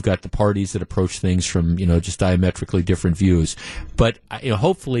you've got the parties that approach things from, just diametrically different views. But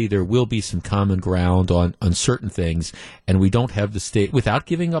hopefully there will be some common ground on certain things, and we don't have the state, without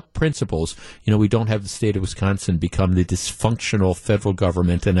giving up principles, we don't have the state of Wisconsin become the dysfunctional federal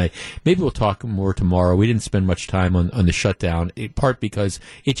government. And maybe we'll talk more tomorrow. We didn't spend much time on the shutdown, in part because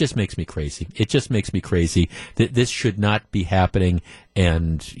it just makes me crazy. It just makes me crazy that this should not be happening.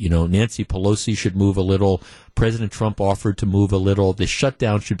 And, Nancy Pelosi should move a little. President Trump offered to move a little. The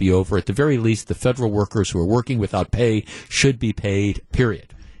shutdown should be over. At the very least, the federal workers who are working without pay should be paid,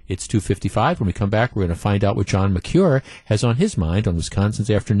 period. It's 2:55. When we come back, we're going to find out what John McCure has on his mind on Wisconsin's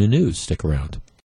Afternoon News. Stick around.